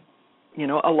and, a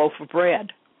loaf of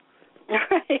bread.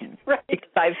 Right. Because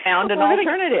I've found an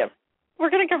alternative. We're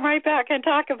going to come right back and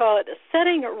talk about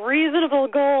setting reasonable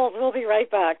goals. We'll be right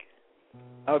back.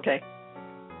 Okay.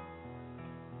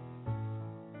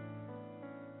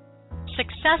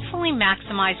 Successfully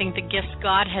maximizing the gifts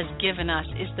God has given us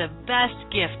is the best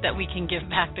gift that we can give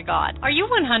back to God. Are you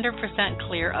 100%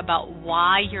 clear about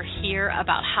why you're here,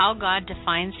 about how God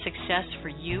defines success for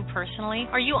you personally?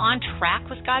 Are you on track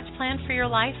with God's plan for your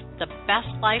life? The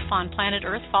best life on planet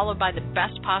Earth followed by the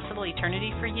best possible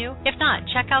eternity for you? If not,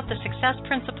 check out the Success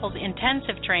Principles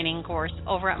Intensive Training course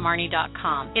over at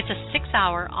Marnie.com. It's a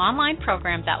 6-hour online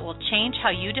program that will change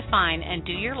how you define and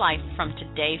do your life from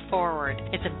today forward.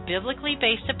 It's a biblically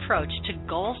based approach to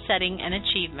goal setting and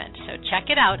achievement. So check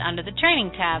it out under the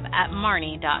training tab at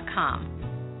Marnie.com.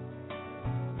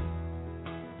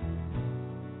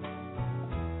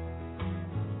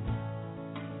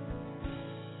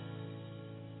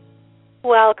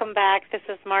 Welcome back. This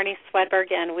is Marnie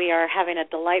Swedberg, and we are having a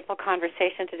delightful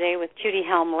conversation today with Judy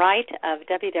Wright of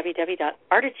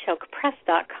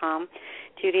www.artichokepress.com.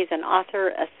 Judy's an author,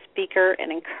 a speaker,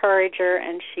 an encourager,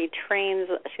 and she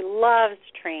loves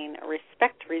to train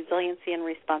respect, resiliency, and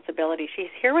responsibility.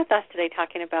 She's here with us today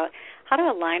talking about how to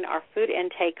align our food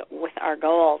intake with our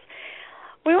goals.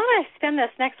 We want to spend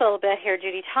this next little bit here,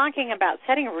 Judy, talking about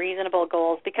setting reasonable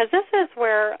goals, because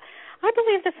I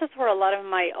believe this is where a lot of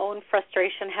my own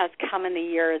frustration has come in the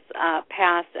years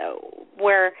past,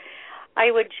 where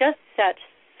I would just set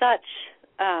such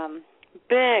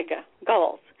big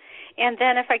goals. And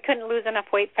then if I couldn't lose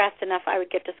enough weight fast enough, I would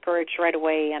get discouraged right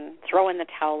away and throw in the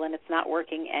towel, and it's not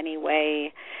working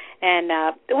anyway. And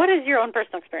what is your own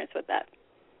personal experience with that?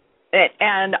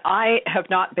 And I have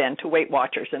not been to Weight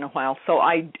Watchers in a while, so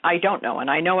I don't know. And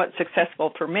I know it's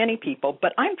successful for many people,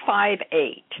 but I'm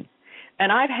 5'8",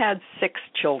 and I've had 6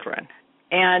 children.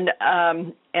 And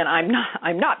I'm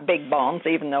not big bones,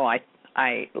 even though I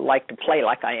like to play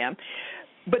like I am.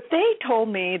 But they told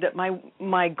me that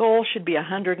my goal should be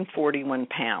 141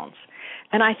 pounds.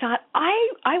 And I thought, I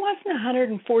wasn't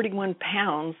 141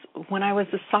 pounds when I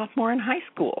was a sophomore in high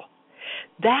school.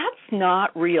 That's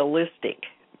not realistic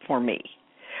for me.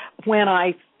 When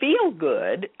I feel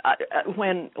good,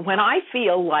 when I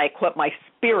feel like what my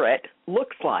spirit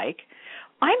looks like,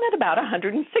 I'm at about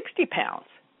 160 pounds.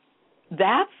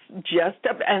 That's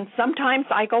and sometimes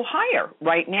I go higher.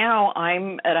 Right now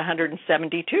I'm at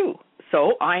 172.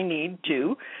 So I need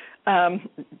to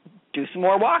do some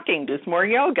more walking, do some more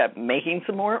yoga, making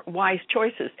some more wise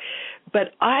choices.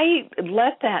 But I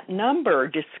let that number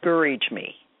discourage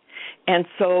me. And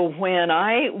so when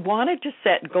I wanted to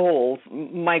set goals,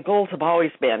 my goals have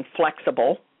always been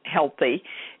flexible, healthy,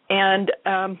 and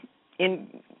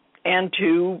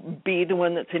to be the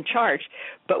one that's in charge.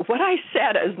 But what I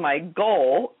set as my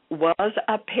goal was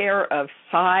a pair of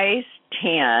size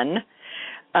 10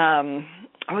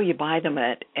 you buy them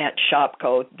at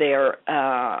Shopko. They're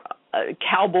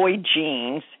cowboy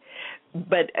jeans,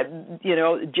 but,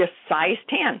 just size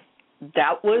 10.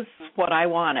 That was what I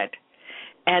wanted.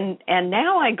 And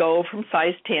now I go from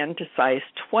size 10 to size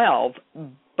 12,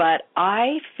 but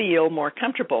I feel more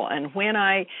comfortable. And when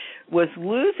I was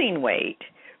losing weight,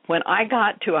 when I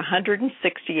got to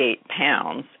 168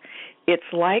 pounds,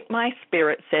 it's like my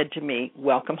spirit said to me,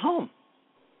 welcome home.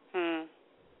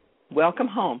 Welcome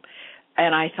home.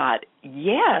 And I thought,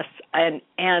 yes, and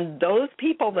those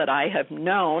people that I have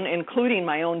known, including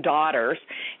my own daughters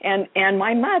and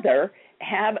my mother,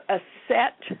 have a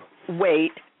set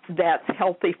weight that's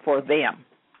healthy for them.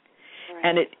 Right.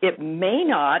 And it may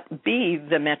not be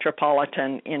the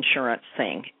Metropolitan Insurance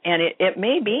thing. And it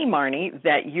may be, Marnie,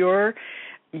 that your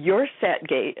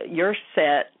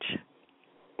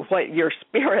what your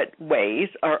spirit weighs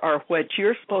or what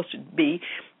you're supposed to be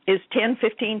is 10,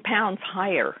 15 pounds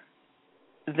higher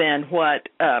than what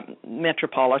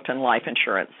Metropolitan Life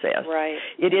Insurance says. Right.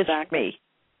 It is for me.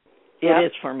 It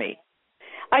is for me.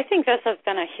 I think this has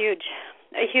been a huge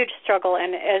struggle,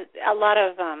 and a lot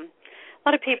of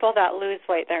people that lose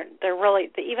weight, they're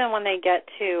really, even when they get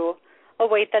to a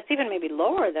weight that's even maybe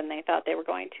lower than they thought they were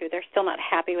going to, they're still not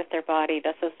happy with their body.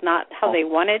 This is not how they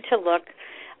wanted to look.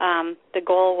 The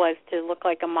goal was to look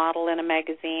like a model in a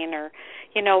magazine or,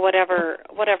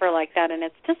 whatever like that, and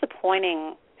it's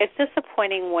disappointing. It's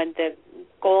disappointing when the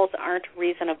goals aren't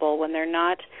reasonable, when they're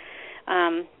not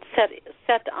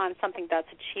set on something that's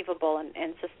achievable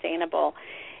and sustainable.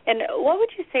 And what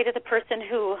would you say to the person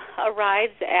who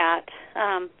arrives at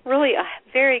really a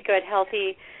very good,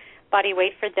 healthy body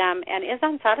weight for them and is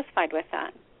unsatisfied with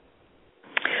that?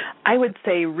 I would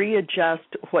say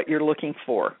readjust what you're looking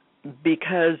for,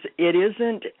 because it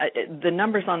isn't the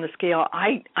numbers on the scale.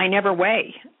 I never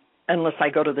weigh unless I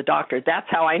go to the doctor. That's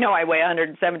how I know I weigh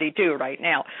 172 right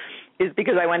now, is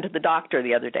because I went to the doctor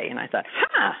the other day and I thought,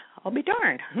 I'll be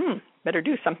darned. Better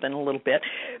do something a little bit,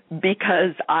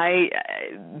 because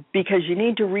you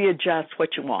need to readjust what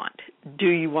you want. Do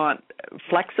you want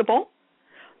flexible?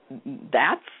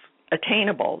 That's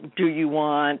attainable. Do you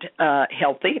want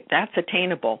healthy? That's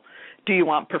attainable. Do you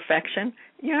want perfection?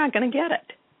 You're not going to get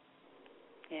it.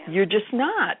 Yeah. You're just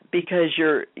not, because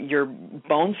your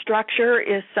bone structure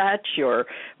is such, your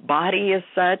body is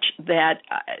such that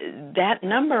that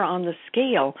number on the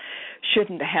scale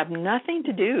shouldn't have nothing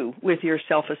to do with your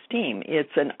self-esteem.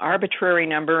 It's an arbitrary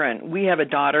number, and we have a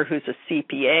daughter who's a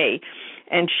CPA,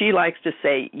 and she likes to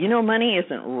say, money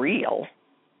isn't real.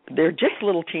 They're just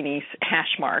little teeny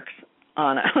hash marks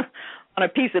on a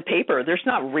piece of paper. There's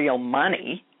not real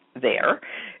money there.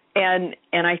 And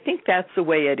I think that's the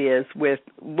way it is with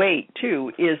weight,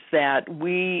 too, is that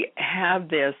we have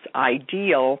this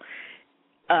ideal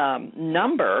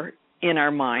number in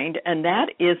our mind, and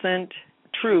that isn't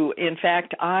true. In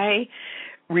fact, I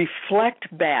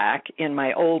reflect back in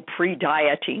my old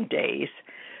pre-dieting days,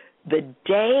 the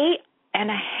day and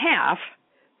a half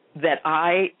that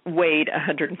I weighed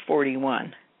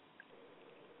 141.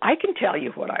 I can tell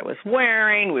you what I was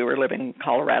wearing. We were living in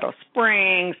Colorado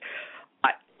Springs.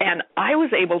 And I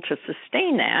was able to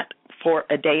sustain that for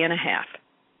a day and a half.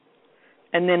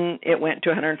 And then it went to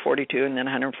 142 and then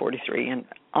 143 and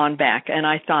on back. And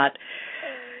I thought,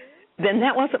 then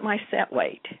that wasn't my set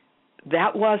weight.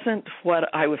 That wasn't what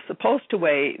I was supposed to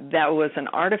weigh. That was an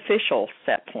artificial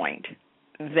set point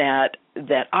that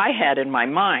I had in my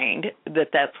mind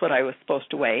that's what I was supposed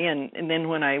to weigh. And then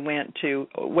when I went to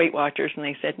Weight Watchers and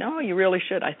they said, no, you really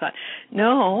should, I thought,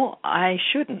 no, I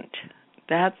shouldn't.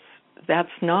 That's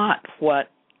not what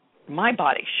my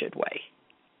body should weigh.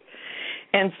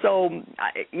 And so,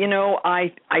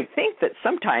 I think that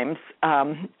sometimes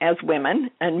as women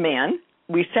and men,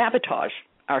 we sabotage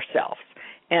ourselves.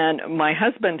 And my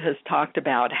husband has talked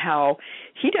about how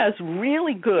he does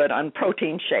really good on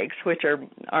protein shakes, which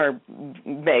are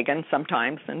vegan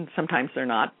sometimes, and sometimes they're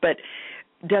not, but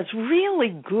does really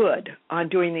good on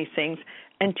doing these things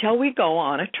until we go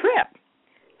on a trip.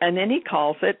 And then he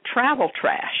calls it travel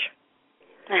trash.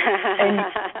 And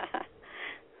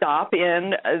stop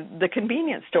in the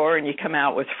convenience store and you come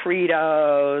out with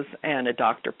Fritos and a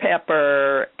Dr.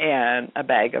 Pepper and a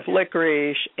bag of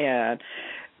licorice and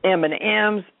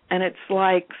M&Ms, and it's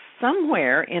like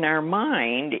somewhere in our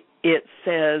mind it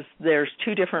says there's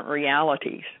two different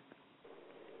realities.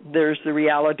 There's the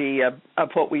reality of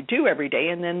what we do every day,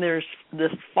 and then there's this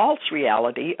false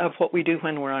reality of what we do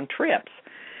when we're on trips.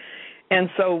 And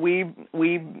so we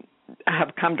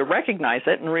have come to recognize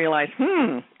it and realize,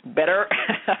 better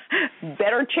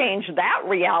change that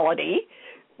reality,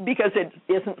 because it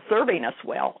isn't serving us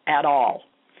well at all.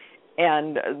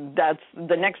 And that's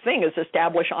the next thing, is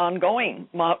establish ongoing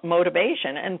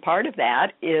motivation, and part of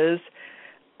that is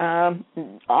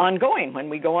ongoing. When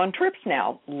we go on trips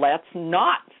now, let's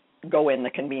not go in the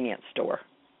convenience store.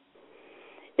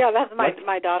 Yeah, that's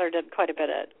my daughter did quite a bit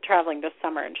of traveling this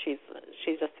summer, and she's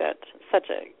just at such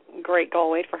a great goal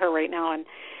weight for her right now. And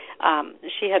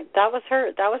that was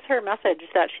her message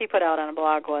that she put out on a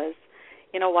blog was,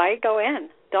 why go in?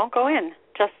 Don't go in.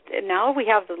 Just now we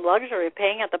have the luxury of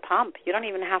paying at the pump. You don't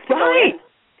even have to go in.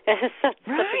 It's such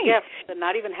a gift to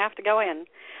not even have to go in.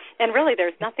 And really,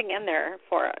 there's nothing in there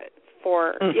for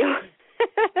you.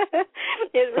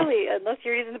 It really, unless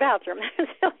you're using the bathroom, there's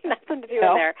really nothing to do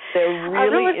in there. There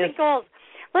really realistic goals.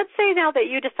 Let's say now that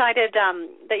you decided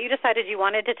you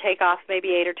wanted to take off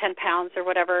maybe 8 or 10 pounds or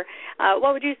whatever.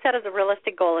 What would you set as a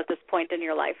realistic goal at this point in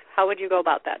your life? How would you go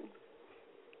about that?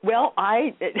 Well,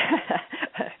 I'm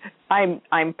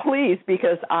pleased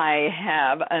because I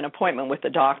have an appointment with the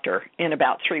doctor in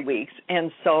about 3 weeks.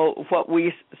 And so what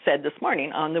we said this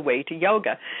morning on the way to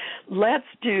yoga,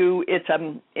 it's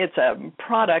a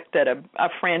product that a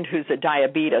friend who's a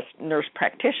diabetes nurse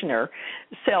practitioner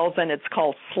sells, and it's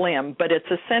called Slim, but it's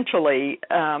essentially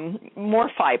more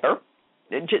fiber,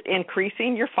 just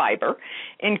increasing your fiber,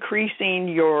 increasing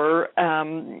your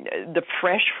the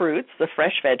fresh fruits, the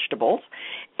fresh vegetables,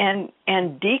 and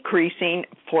decreasing,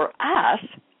 for us,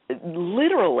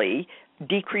 literally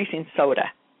decreasing soda.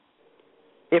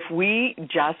 If we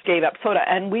just gave up soda,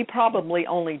 and we probably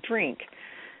only drink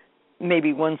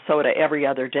maybe one soda every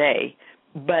other day,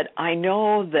 but I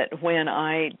know that when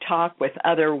I talk with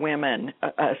other women,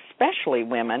 especially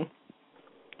women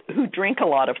who drink a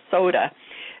lot of soda,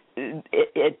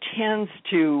 it tends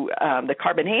to, the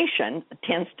carbonation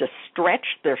tends to stretch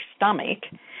their stomach,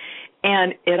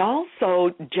 and it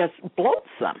also just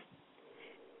bloats them.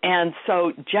 And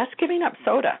so just giving up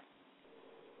soda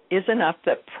is enough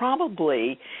that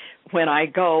probably when I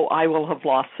go, I will have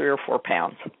lost 3 or 4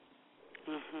 pounds.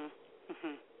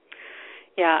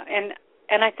 Yeah,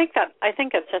 and I think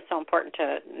it's just so important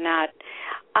to not.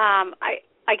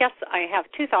 I guess I have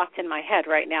 2 thoughts in my head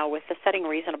right now with the setting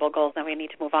reasonable goals, and we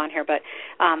need to move on here. But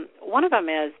one of them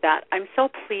is that I'm so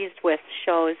pleased with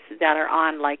shows that are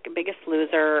on, like Biggest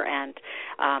Loser, and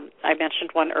I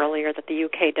mentioned one earlier that the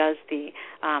UK does, the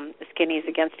skinnies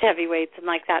against heavyweights and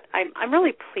like that. I'm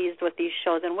really pleased with these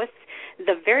shows, and with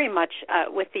the very much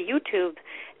with the YouTube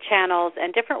channels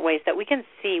and different ways that we can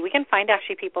find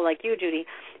actually people like you, Judy,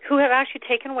 who have actually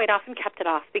taken weight off and kept it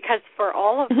off, because for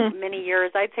all of many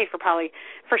years, I'd say for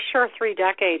sure 3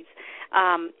 decades,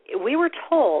 we were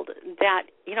told that,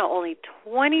 only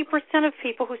 20% of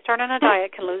people who start on a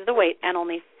diet can lose the weight, and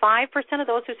only 5% of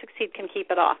those who succeed can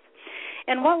keep it off.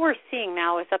 And what we're seeing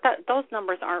now is that those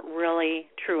numbers aren't really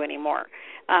true anymore.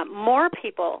 More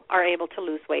people are able to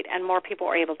lose weight, and more people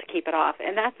are able to keep it off.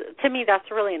 And to me,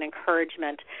 that's really an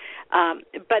encouragement.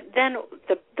 But then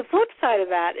the flip side of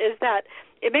that is that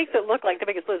it makes it look like The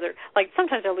Biggest Loser. Like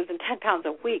sometimes they're losing 10 pounds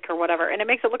a week or whatever, and it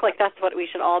makes it look like that's what we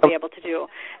should all be able to do.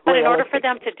 But in order for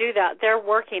them to do that, they're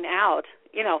working out,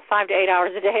 5 to 8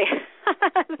 hours a day.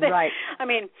 Right. I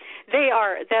mean,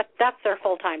 that's their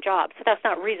full-time job, so that's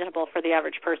not reasonable for the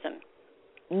average person.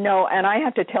 No, and I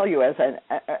have to tell you, as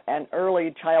an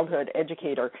early childhood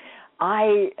educator,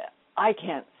 I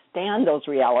can't stand those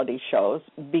reality shows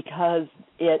because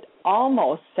it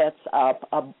almost sets up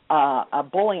a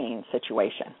bullying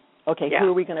situation. Okay, Who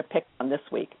are we going to pick on this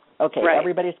week? Okay, right.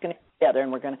 Everybody's going to get together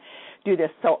and we're going to do this.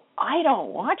 So I don't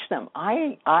watch them.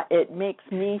 It makes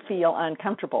me feel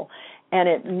uncomfortable, and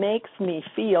it makes me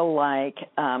feel like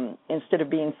instead of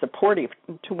being supportive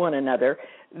to one another,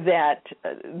 that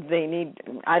they need.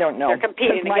 I don't know. They're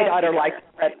competing. My daughter likes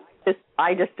that.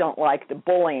 I just don't like the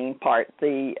bullying part.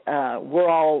 The we're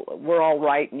all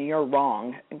right and you're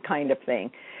wrong kind of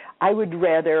thing. I would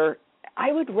rather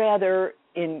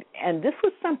and this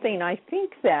was something I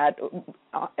think that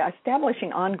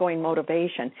establishing ongoing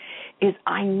motivation is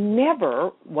I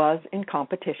never was in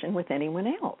competition with anyone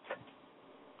else.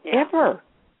 Yeah. Ever.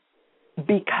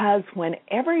 Because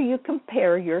whenever you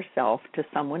compare yourself to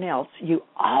someone else, you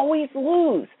always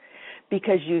lose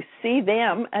because you see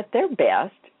them at their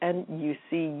best and you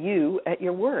see you at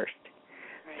your worst.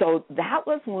 So that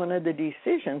was one of the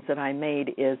decisions that I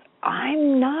made is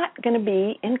I'm not going to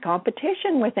be in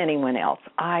competition with anyone else.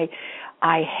 I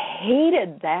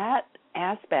hated that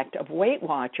aspect of Weight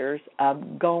Watchers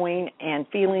of going and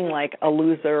feeling like a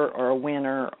loser or a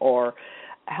winner or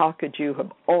how could you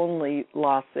have only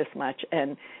lost this much?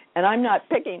 And I'm not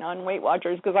picking on Weight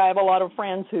Watchers because I have a lot of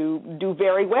friends who do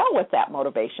very well with that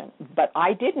motivation, but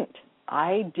I didn't.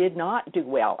 I did not do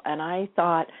well, and I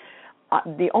thought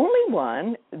the only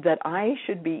one that I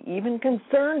should be even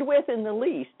concerned with in the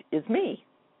least is me.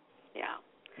 Yeah.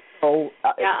 So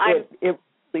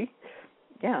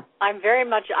I'm very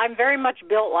much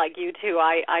built like you too.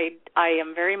 I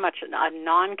am very much a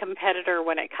non-competitor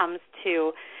when it comes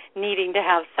to needing to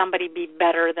have somebody be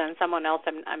better than someone else.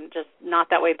 I'm just not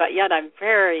that way, but yet I'm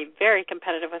very, very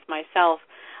competitive with myself.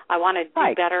 I want to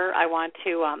do better. I want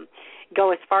to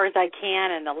go as far as I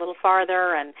can and a little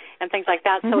farther and things like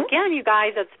that. So again, you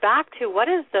guys, it's back to what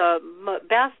is the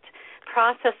best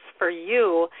process for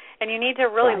you, and you need to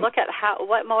really look at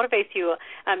what motivates you.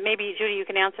 Maybe, Judy, you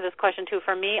can answer this question too.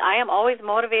 For me, I am always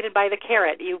motivated by the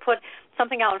carrot. You put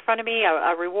something out in front of me,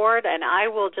 a reward, and I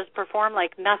will just perform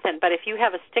like nothing. But if you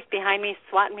have a stick behind me,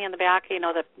 swatting me in the back,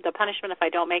 the punishment if I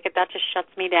don't make it, that just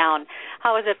shuts me down.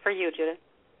 How is it for you, Judith?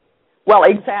 Well,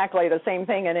 exactly the same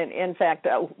thing, and in fact,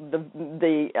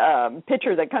 the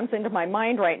picture that comes into my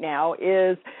mind right now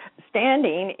is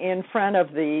standing in front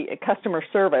of the customer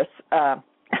service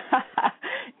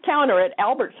counter at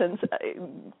Albertsons,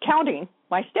 counting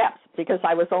my steps because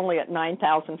I was only at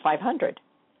 9,500.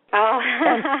 Oh.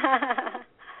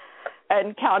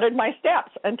 And counted my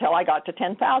steps until I got to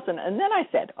 10,000, and then I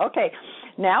said, "Okay,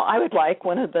 now I would like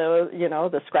one of the,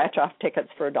 the scratch-off tickets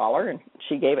for $1." And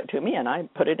she gave it to me, and I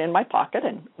put it in my pocket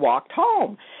and walked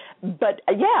home. But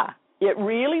it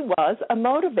really was a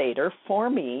motivator for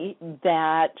me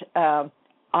that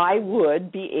I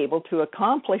would be able to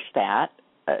accomplish that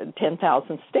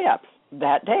 10,000 steps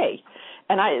that day.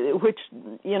 And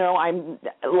I'm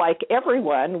like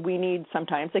everyone, we need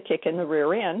sometimes a kick in the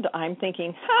rear end. I'm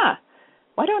thinking,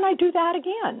 why don't I do that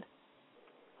again?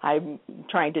 I'm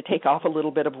trying to take off a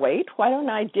little bit of weight. Why don't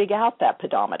I dig out that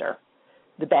pedometer?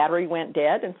 The battery went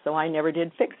dead, and so I never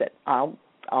did fix it. I'll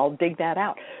dig that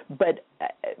out.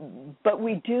 But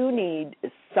we do need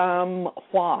some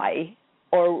why,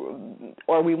 or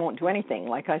we won't do anything.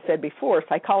 Like I said before,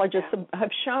 psychologists have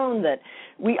shown that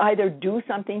we either do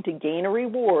something to gain a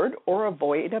reward or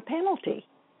avoid a penalty.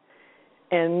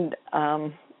 And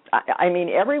I mean,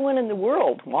 everyone in the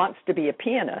world wants to be a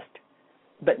pianist,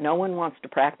 but no one wants to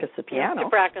practice the piano. To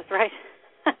practice, right?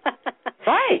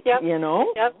 Right. Yep. You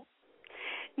know. Yep.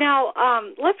 Now,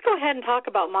 let's go ahead and talk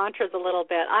about mantras a little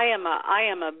bit. I am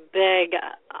a big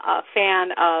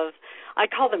fan of, I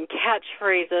call them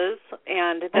catchphrases,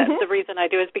 and that's the reason I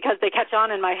do is because they catch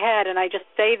on in my head, and I just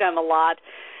say them a lot.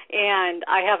 And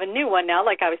I have a new one now,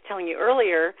 like I was telling you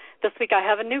earlier. This week I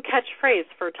have a new catchphrase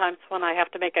for times when I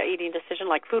have to make an eating decision,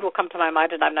 like food will come to my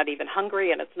mind and I'm not even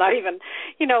hungry and it's not even,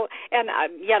 and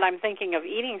yet I'm thinking of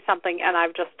eating something, and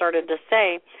I've just started to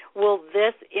say, will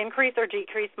this increase or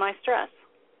decrease my stress?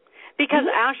 Because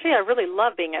actually I really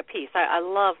love being at peace. I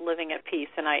love living at peace,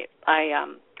 and I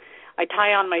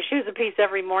tie on my shoes of peace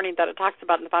every morning that it talks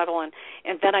about in the Bible, and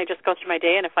then I just go through my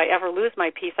day, and if I ever lose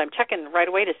my peace, I'm checking right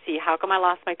away to see how come I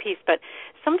lost my peace. But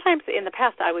sometimes in the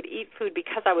past I would eat food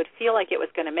because I would feel like it was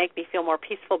going to make me feel more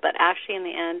peaceful, but actually in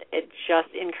the end it just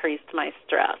increased my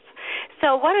stress.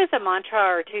 So what is a mantra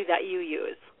or two that you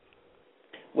use?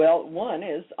 Well, one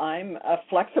is I'm a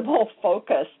flexible,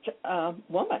 focused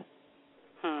woman.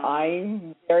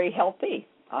 I'm very healthy.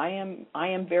 I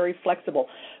am very flexible.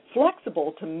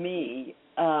 Flexible to me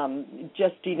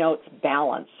just denotes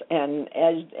balance. And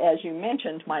as you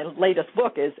mentioned, my latest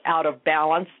book is Out of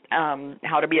Balance,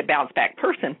 How to Be a Bounce Back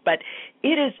Person. But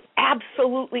it is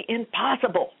absolutely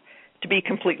impossible to be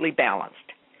completely balanced.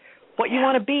 What you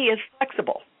want to be is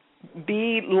flexible.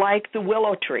 Be like the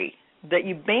willow tree, that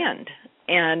you bend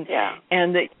and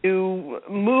that you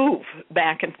move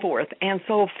back and forth. And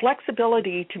so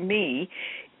flexibility to me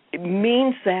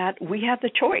means that we have the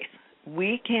choice.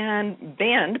 We can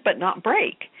bend but not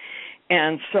break.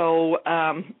 And so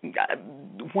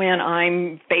when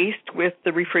I'm faced with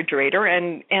the refrigerator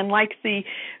and like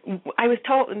I was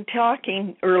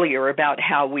talking earlier about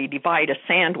how we divide a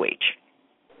sandwich.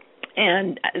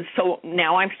 And so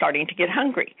now I'm starting to get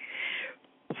hungry.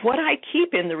 What I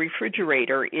keep in the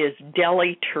refrigerator is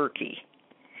deli turkey.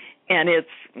 And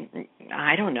it's,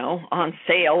 I don't know, on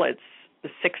sale. It's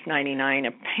 $6.99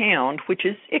 a pound, which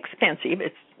is expensive.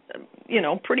 It's,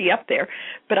 pretty up there.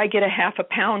 But I get a half a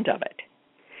pound of it.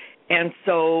 And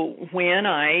so when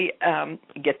I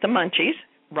get the munchies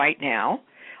right now,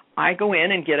 I go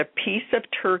in and get a piece of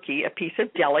turkey, a piece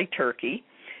of deli turkey,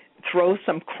 throw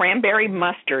some cranberry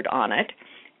mustard on it,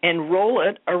 and roll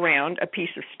it around a piece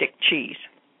of stick cheese.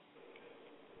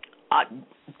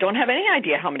 Don't have any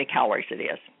idea how many calories it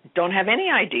is. Don't have any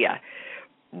idea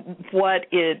what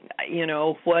it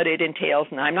entails,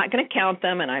 and I'm not going to count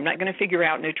them, and I'm not going to figure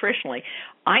out nutritionally.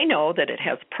 I know that it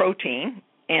has protein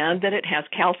and that it has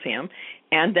calcium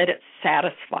and that it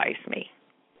satisfies me.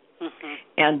 Mm-hmm.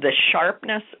 And the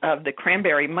sharpness of the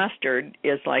cranberry mustard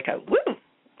is like a, woo,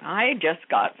 I just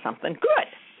got something good,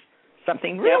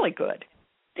 something really good.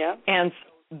 Yeah. And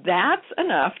that's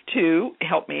enough to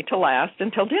help me to last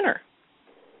until dinner.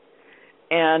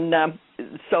 And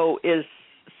so is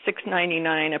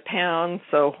 $6.99 a pound.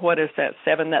 So what is that?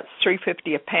 That's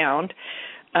 $3.50 a pound.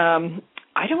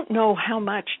 I don't know how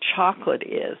much chocolate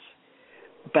is,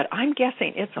 but I'm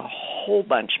guessing it's a whole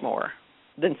bunch more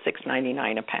than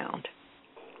 $6.99 a pound.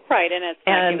 Right, and it's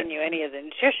not giving you any of the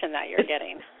nutrition that you're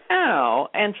getting. Oh,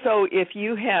 and so if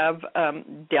you have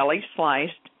deli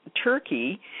sliced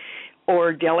turkey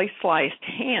or deli sliced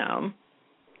ham,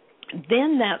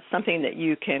 then that's something that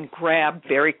you can grab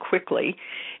very quickly.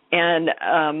 And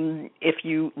if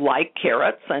you like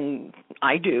carrots, and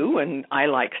I do, and I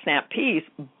like snap peas,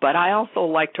 but I also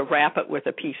like to wrap it with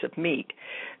a piece of meat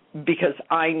because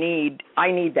I need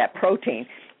that protein.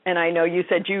 And I know you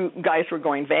said you guys were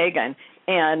going vegan,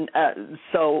 and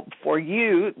so for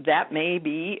you, that may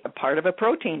be a part of a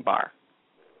protein bar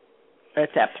at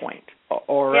that point,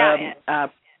 or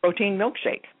a protein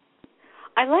milkshake.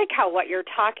 I like how what you're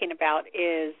talking about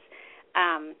is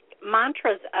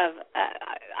mantras of,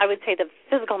 I would say the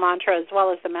physical mantra as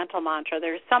well as the mental mantra.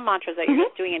 There's some mantras that you're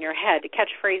just doing in your head,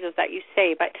 catchphrases that you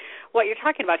say, but what you're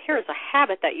talking about here is a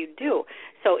habit that you do.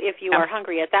 So if you are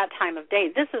hungry at that time of day,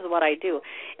 this is what I do.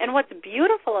 And what's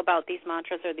beautiful about these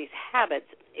mantras or these habits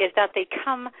is that they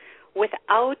come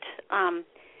without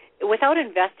without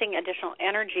investing additional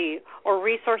energy or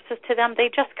resources to them, they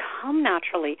just come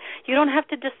naturally. You don't have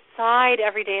to decide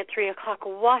every day at 3 o'clock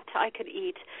what I could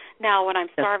eat now when I'm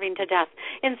starving to death.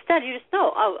 Instead, you just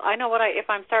know, I know if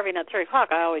I'm starving at 3 o'clock,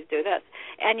 I always do this.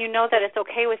 And you know that it's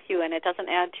okay with you and it doesn't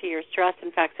add to your stress.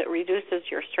 In fact, it reduces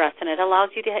your stress and it allows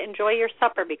you to enjoy your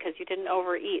supper because you didn't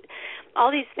overeat.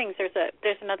 All these things,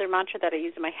 there's another mantra that I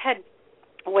use in my head,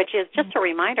 which is just a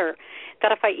reminder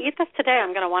that if I eat this today, I'm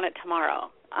going to want it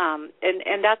tomorrow.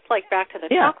 And that's like back to the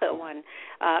chocolate one.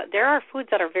 There are foods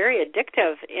that are very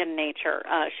addictive in nature.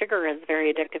 Sugar is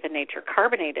very addictive in nature.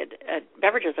 Carbonated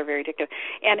beverages are very addictive.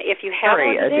 And if you have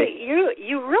one today,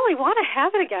 you really want to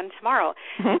have it again tomorrow.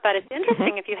 Mm-hmm. But it's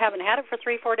interesting, if you haven't had it for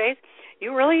 3-4 days,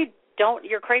 you really don't,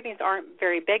 your cravings aren't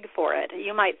very big for it.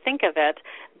 You might think of it,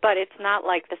 but it's not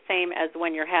like the same as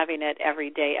when you're having it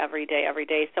every day.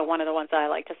 So one of the ones I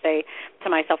like to say to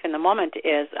myself in the moment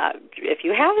is, if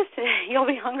you have this today, you'll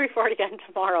be hungry for it again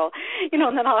tomorrow. And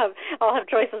then I'll have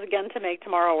choices again to make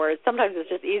tomorrow, where sometimes it's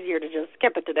just easier to just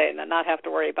skip it today and then not have to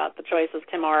worry about the choices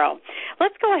tomorrow.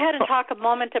 Let's go ahead and talk a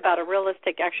moment about a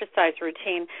realistic exercise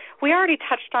routine. We already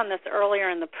touched on this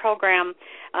earlier in the program.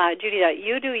 Judy,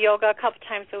 you do yoga a couple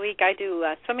times a week. I do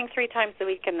swimming 3 times a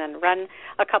week and then run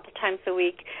a couple times a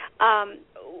week.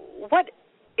 What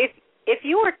if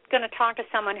you were going to talk to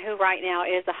someone who right now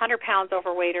is 100 pounds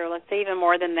overweight, or let's say even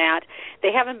more than that,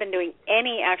 they haven't been doing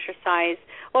any exercise,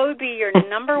 what would be your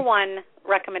number one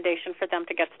recommendation for them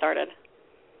to get started?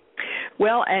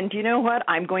 Well, and you know what?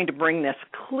 I'm going to bring this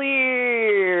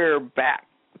clear back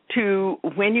to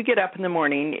when you get up in the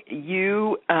morning.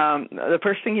 The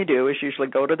first thing you do is usually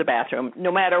go to the bathroom,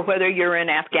 no matter whether you're in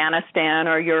Afghanistan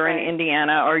or you're in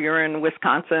Indiana or you're in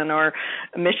Wisconsin or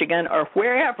Michigan or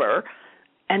wherever,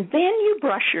 and then you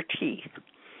brush your teeth.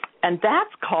 And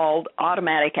that's called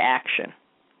automatic action.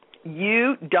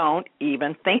 You don't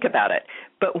even think about it.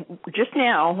 But just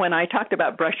now, when I talked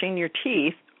about brushing your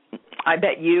teeth, I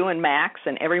bet you and Max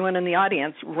and everyone in the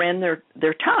audience ran their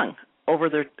tongue over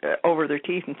their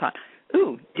teeth and thought,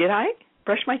 ooh, did I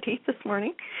brush my teeth this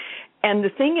morning? And the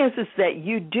thing is that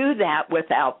you do that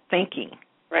without thinking.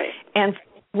 Right. And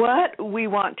what we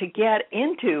want to get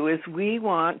into is we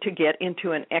want to get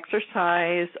into an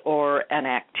exercise or an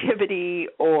activity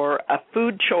or a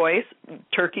food choice,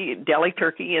 deli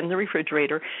turkey in the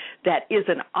refrigerator, that is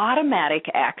an automatic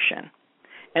action.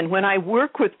 And when I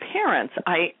work with parents,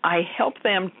 I help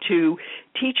them to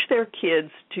teach their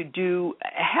kids to do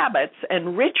habits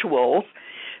and rituals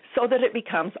so that it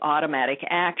becomes automatic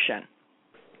action.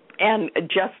 And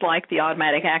just like the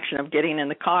automatic action of getting in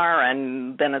the car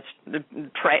and then it's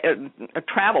a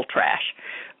travel trash,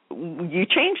 you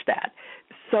change that.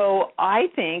 So I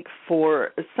think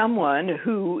for someone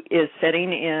who is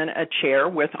sitting in a chair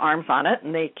with arms on it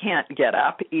and they can't get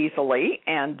up easily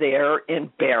and they're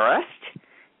embarrassed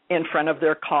in front of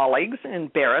their colleagues,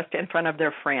 embarrassed in front of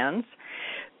their friends,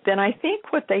 then I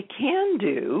think what they can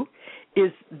do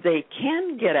is they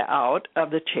can get out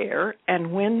of the chair,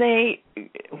 and when they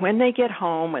get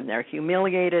home and they're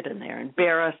humiliated and they're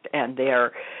embarrassed and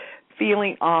they're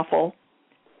feeling awful,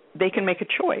 they can make a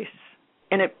choice.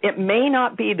 And it may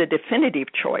not be the definitive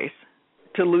choice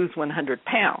to lose 100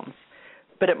 pounds,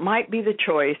 but it might be the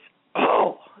choice,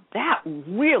 oh, that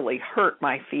really hurt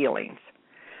my feelings.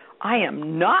 I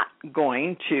am not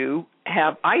going to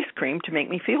have ice cream to make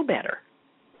me feel better,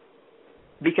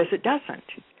 because it doesn't.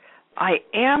 I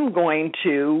am going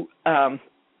to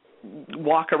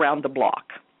walk around the block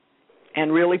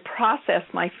and really process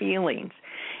my feelings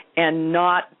and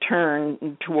not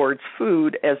turn towards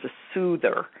food as a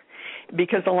soother,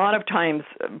 because a lot of times,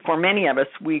 for many of us,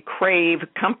 we crave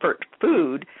comfort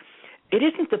food. It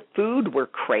isn't the food we're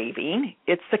craving,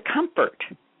 it's the comfort.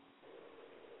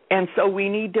 And so we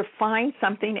need to find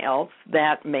something else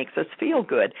that makes us feel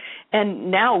good. And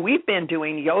now we've been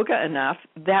doing yoga enough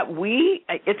that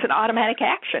it's an automatic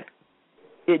action.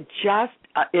 We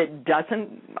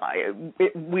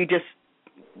just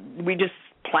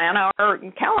plan our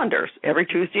calendars every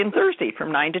Tuesday and Thursday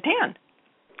from 9 to 10.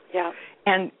 Yeah.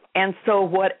 And so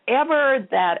whatever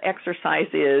that exercise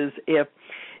is, if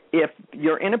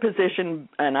you're in a position,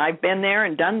 and I've been there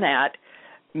and done that,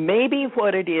 maybe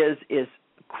what it is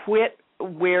quit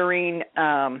wearing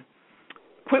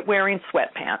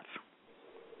sweatpants.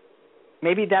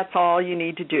 Maybe that's all you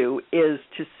need to do, is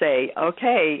to say,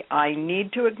 okay, I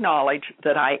need to acknowledge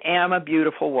that I am a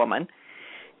beautiful woman,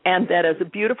 and that as a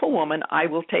beautiful woman, I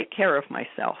will take care of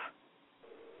myself.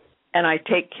 And I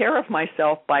take care of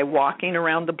myself by walking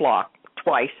around the block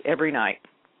twice every night.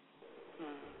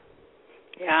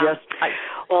 Yeah.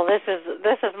 Well, this is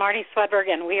Marnie Swedberg,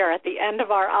 and we are at the end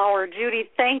of our hour. Judy,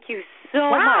 thank you so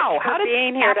much for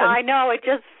being here. Happen? I know, it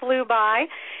just flew by.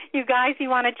 You guys, you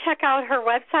want to check out her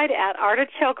website at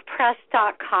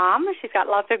artichokepress.com. She's got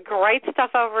lots of great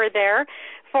stuff over there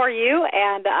for you,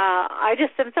 and I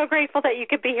just am so grateful that you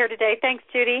could be here today. Thanks,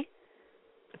 Judy.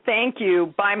 Thank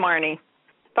you. Bye, Marnie.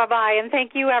 Bye-bye, and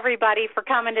thank you, everybody, for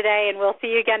coming today, and we'll see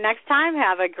you again next time.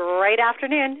 Have a great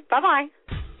afternoon.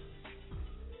 Bye-bye.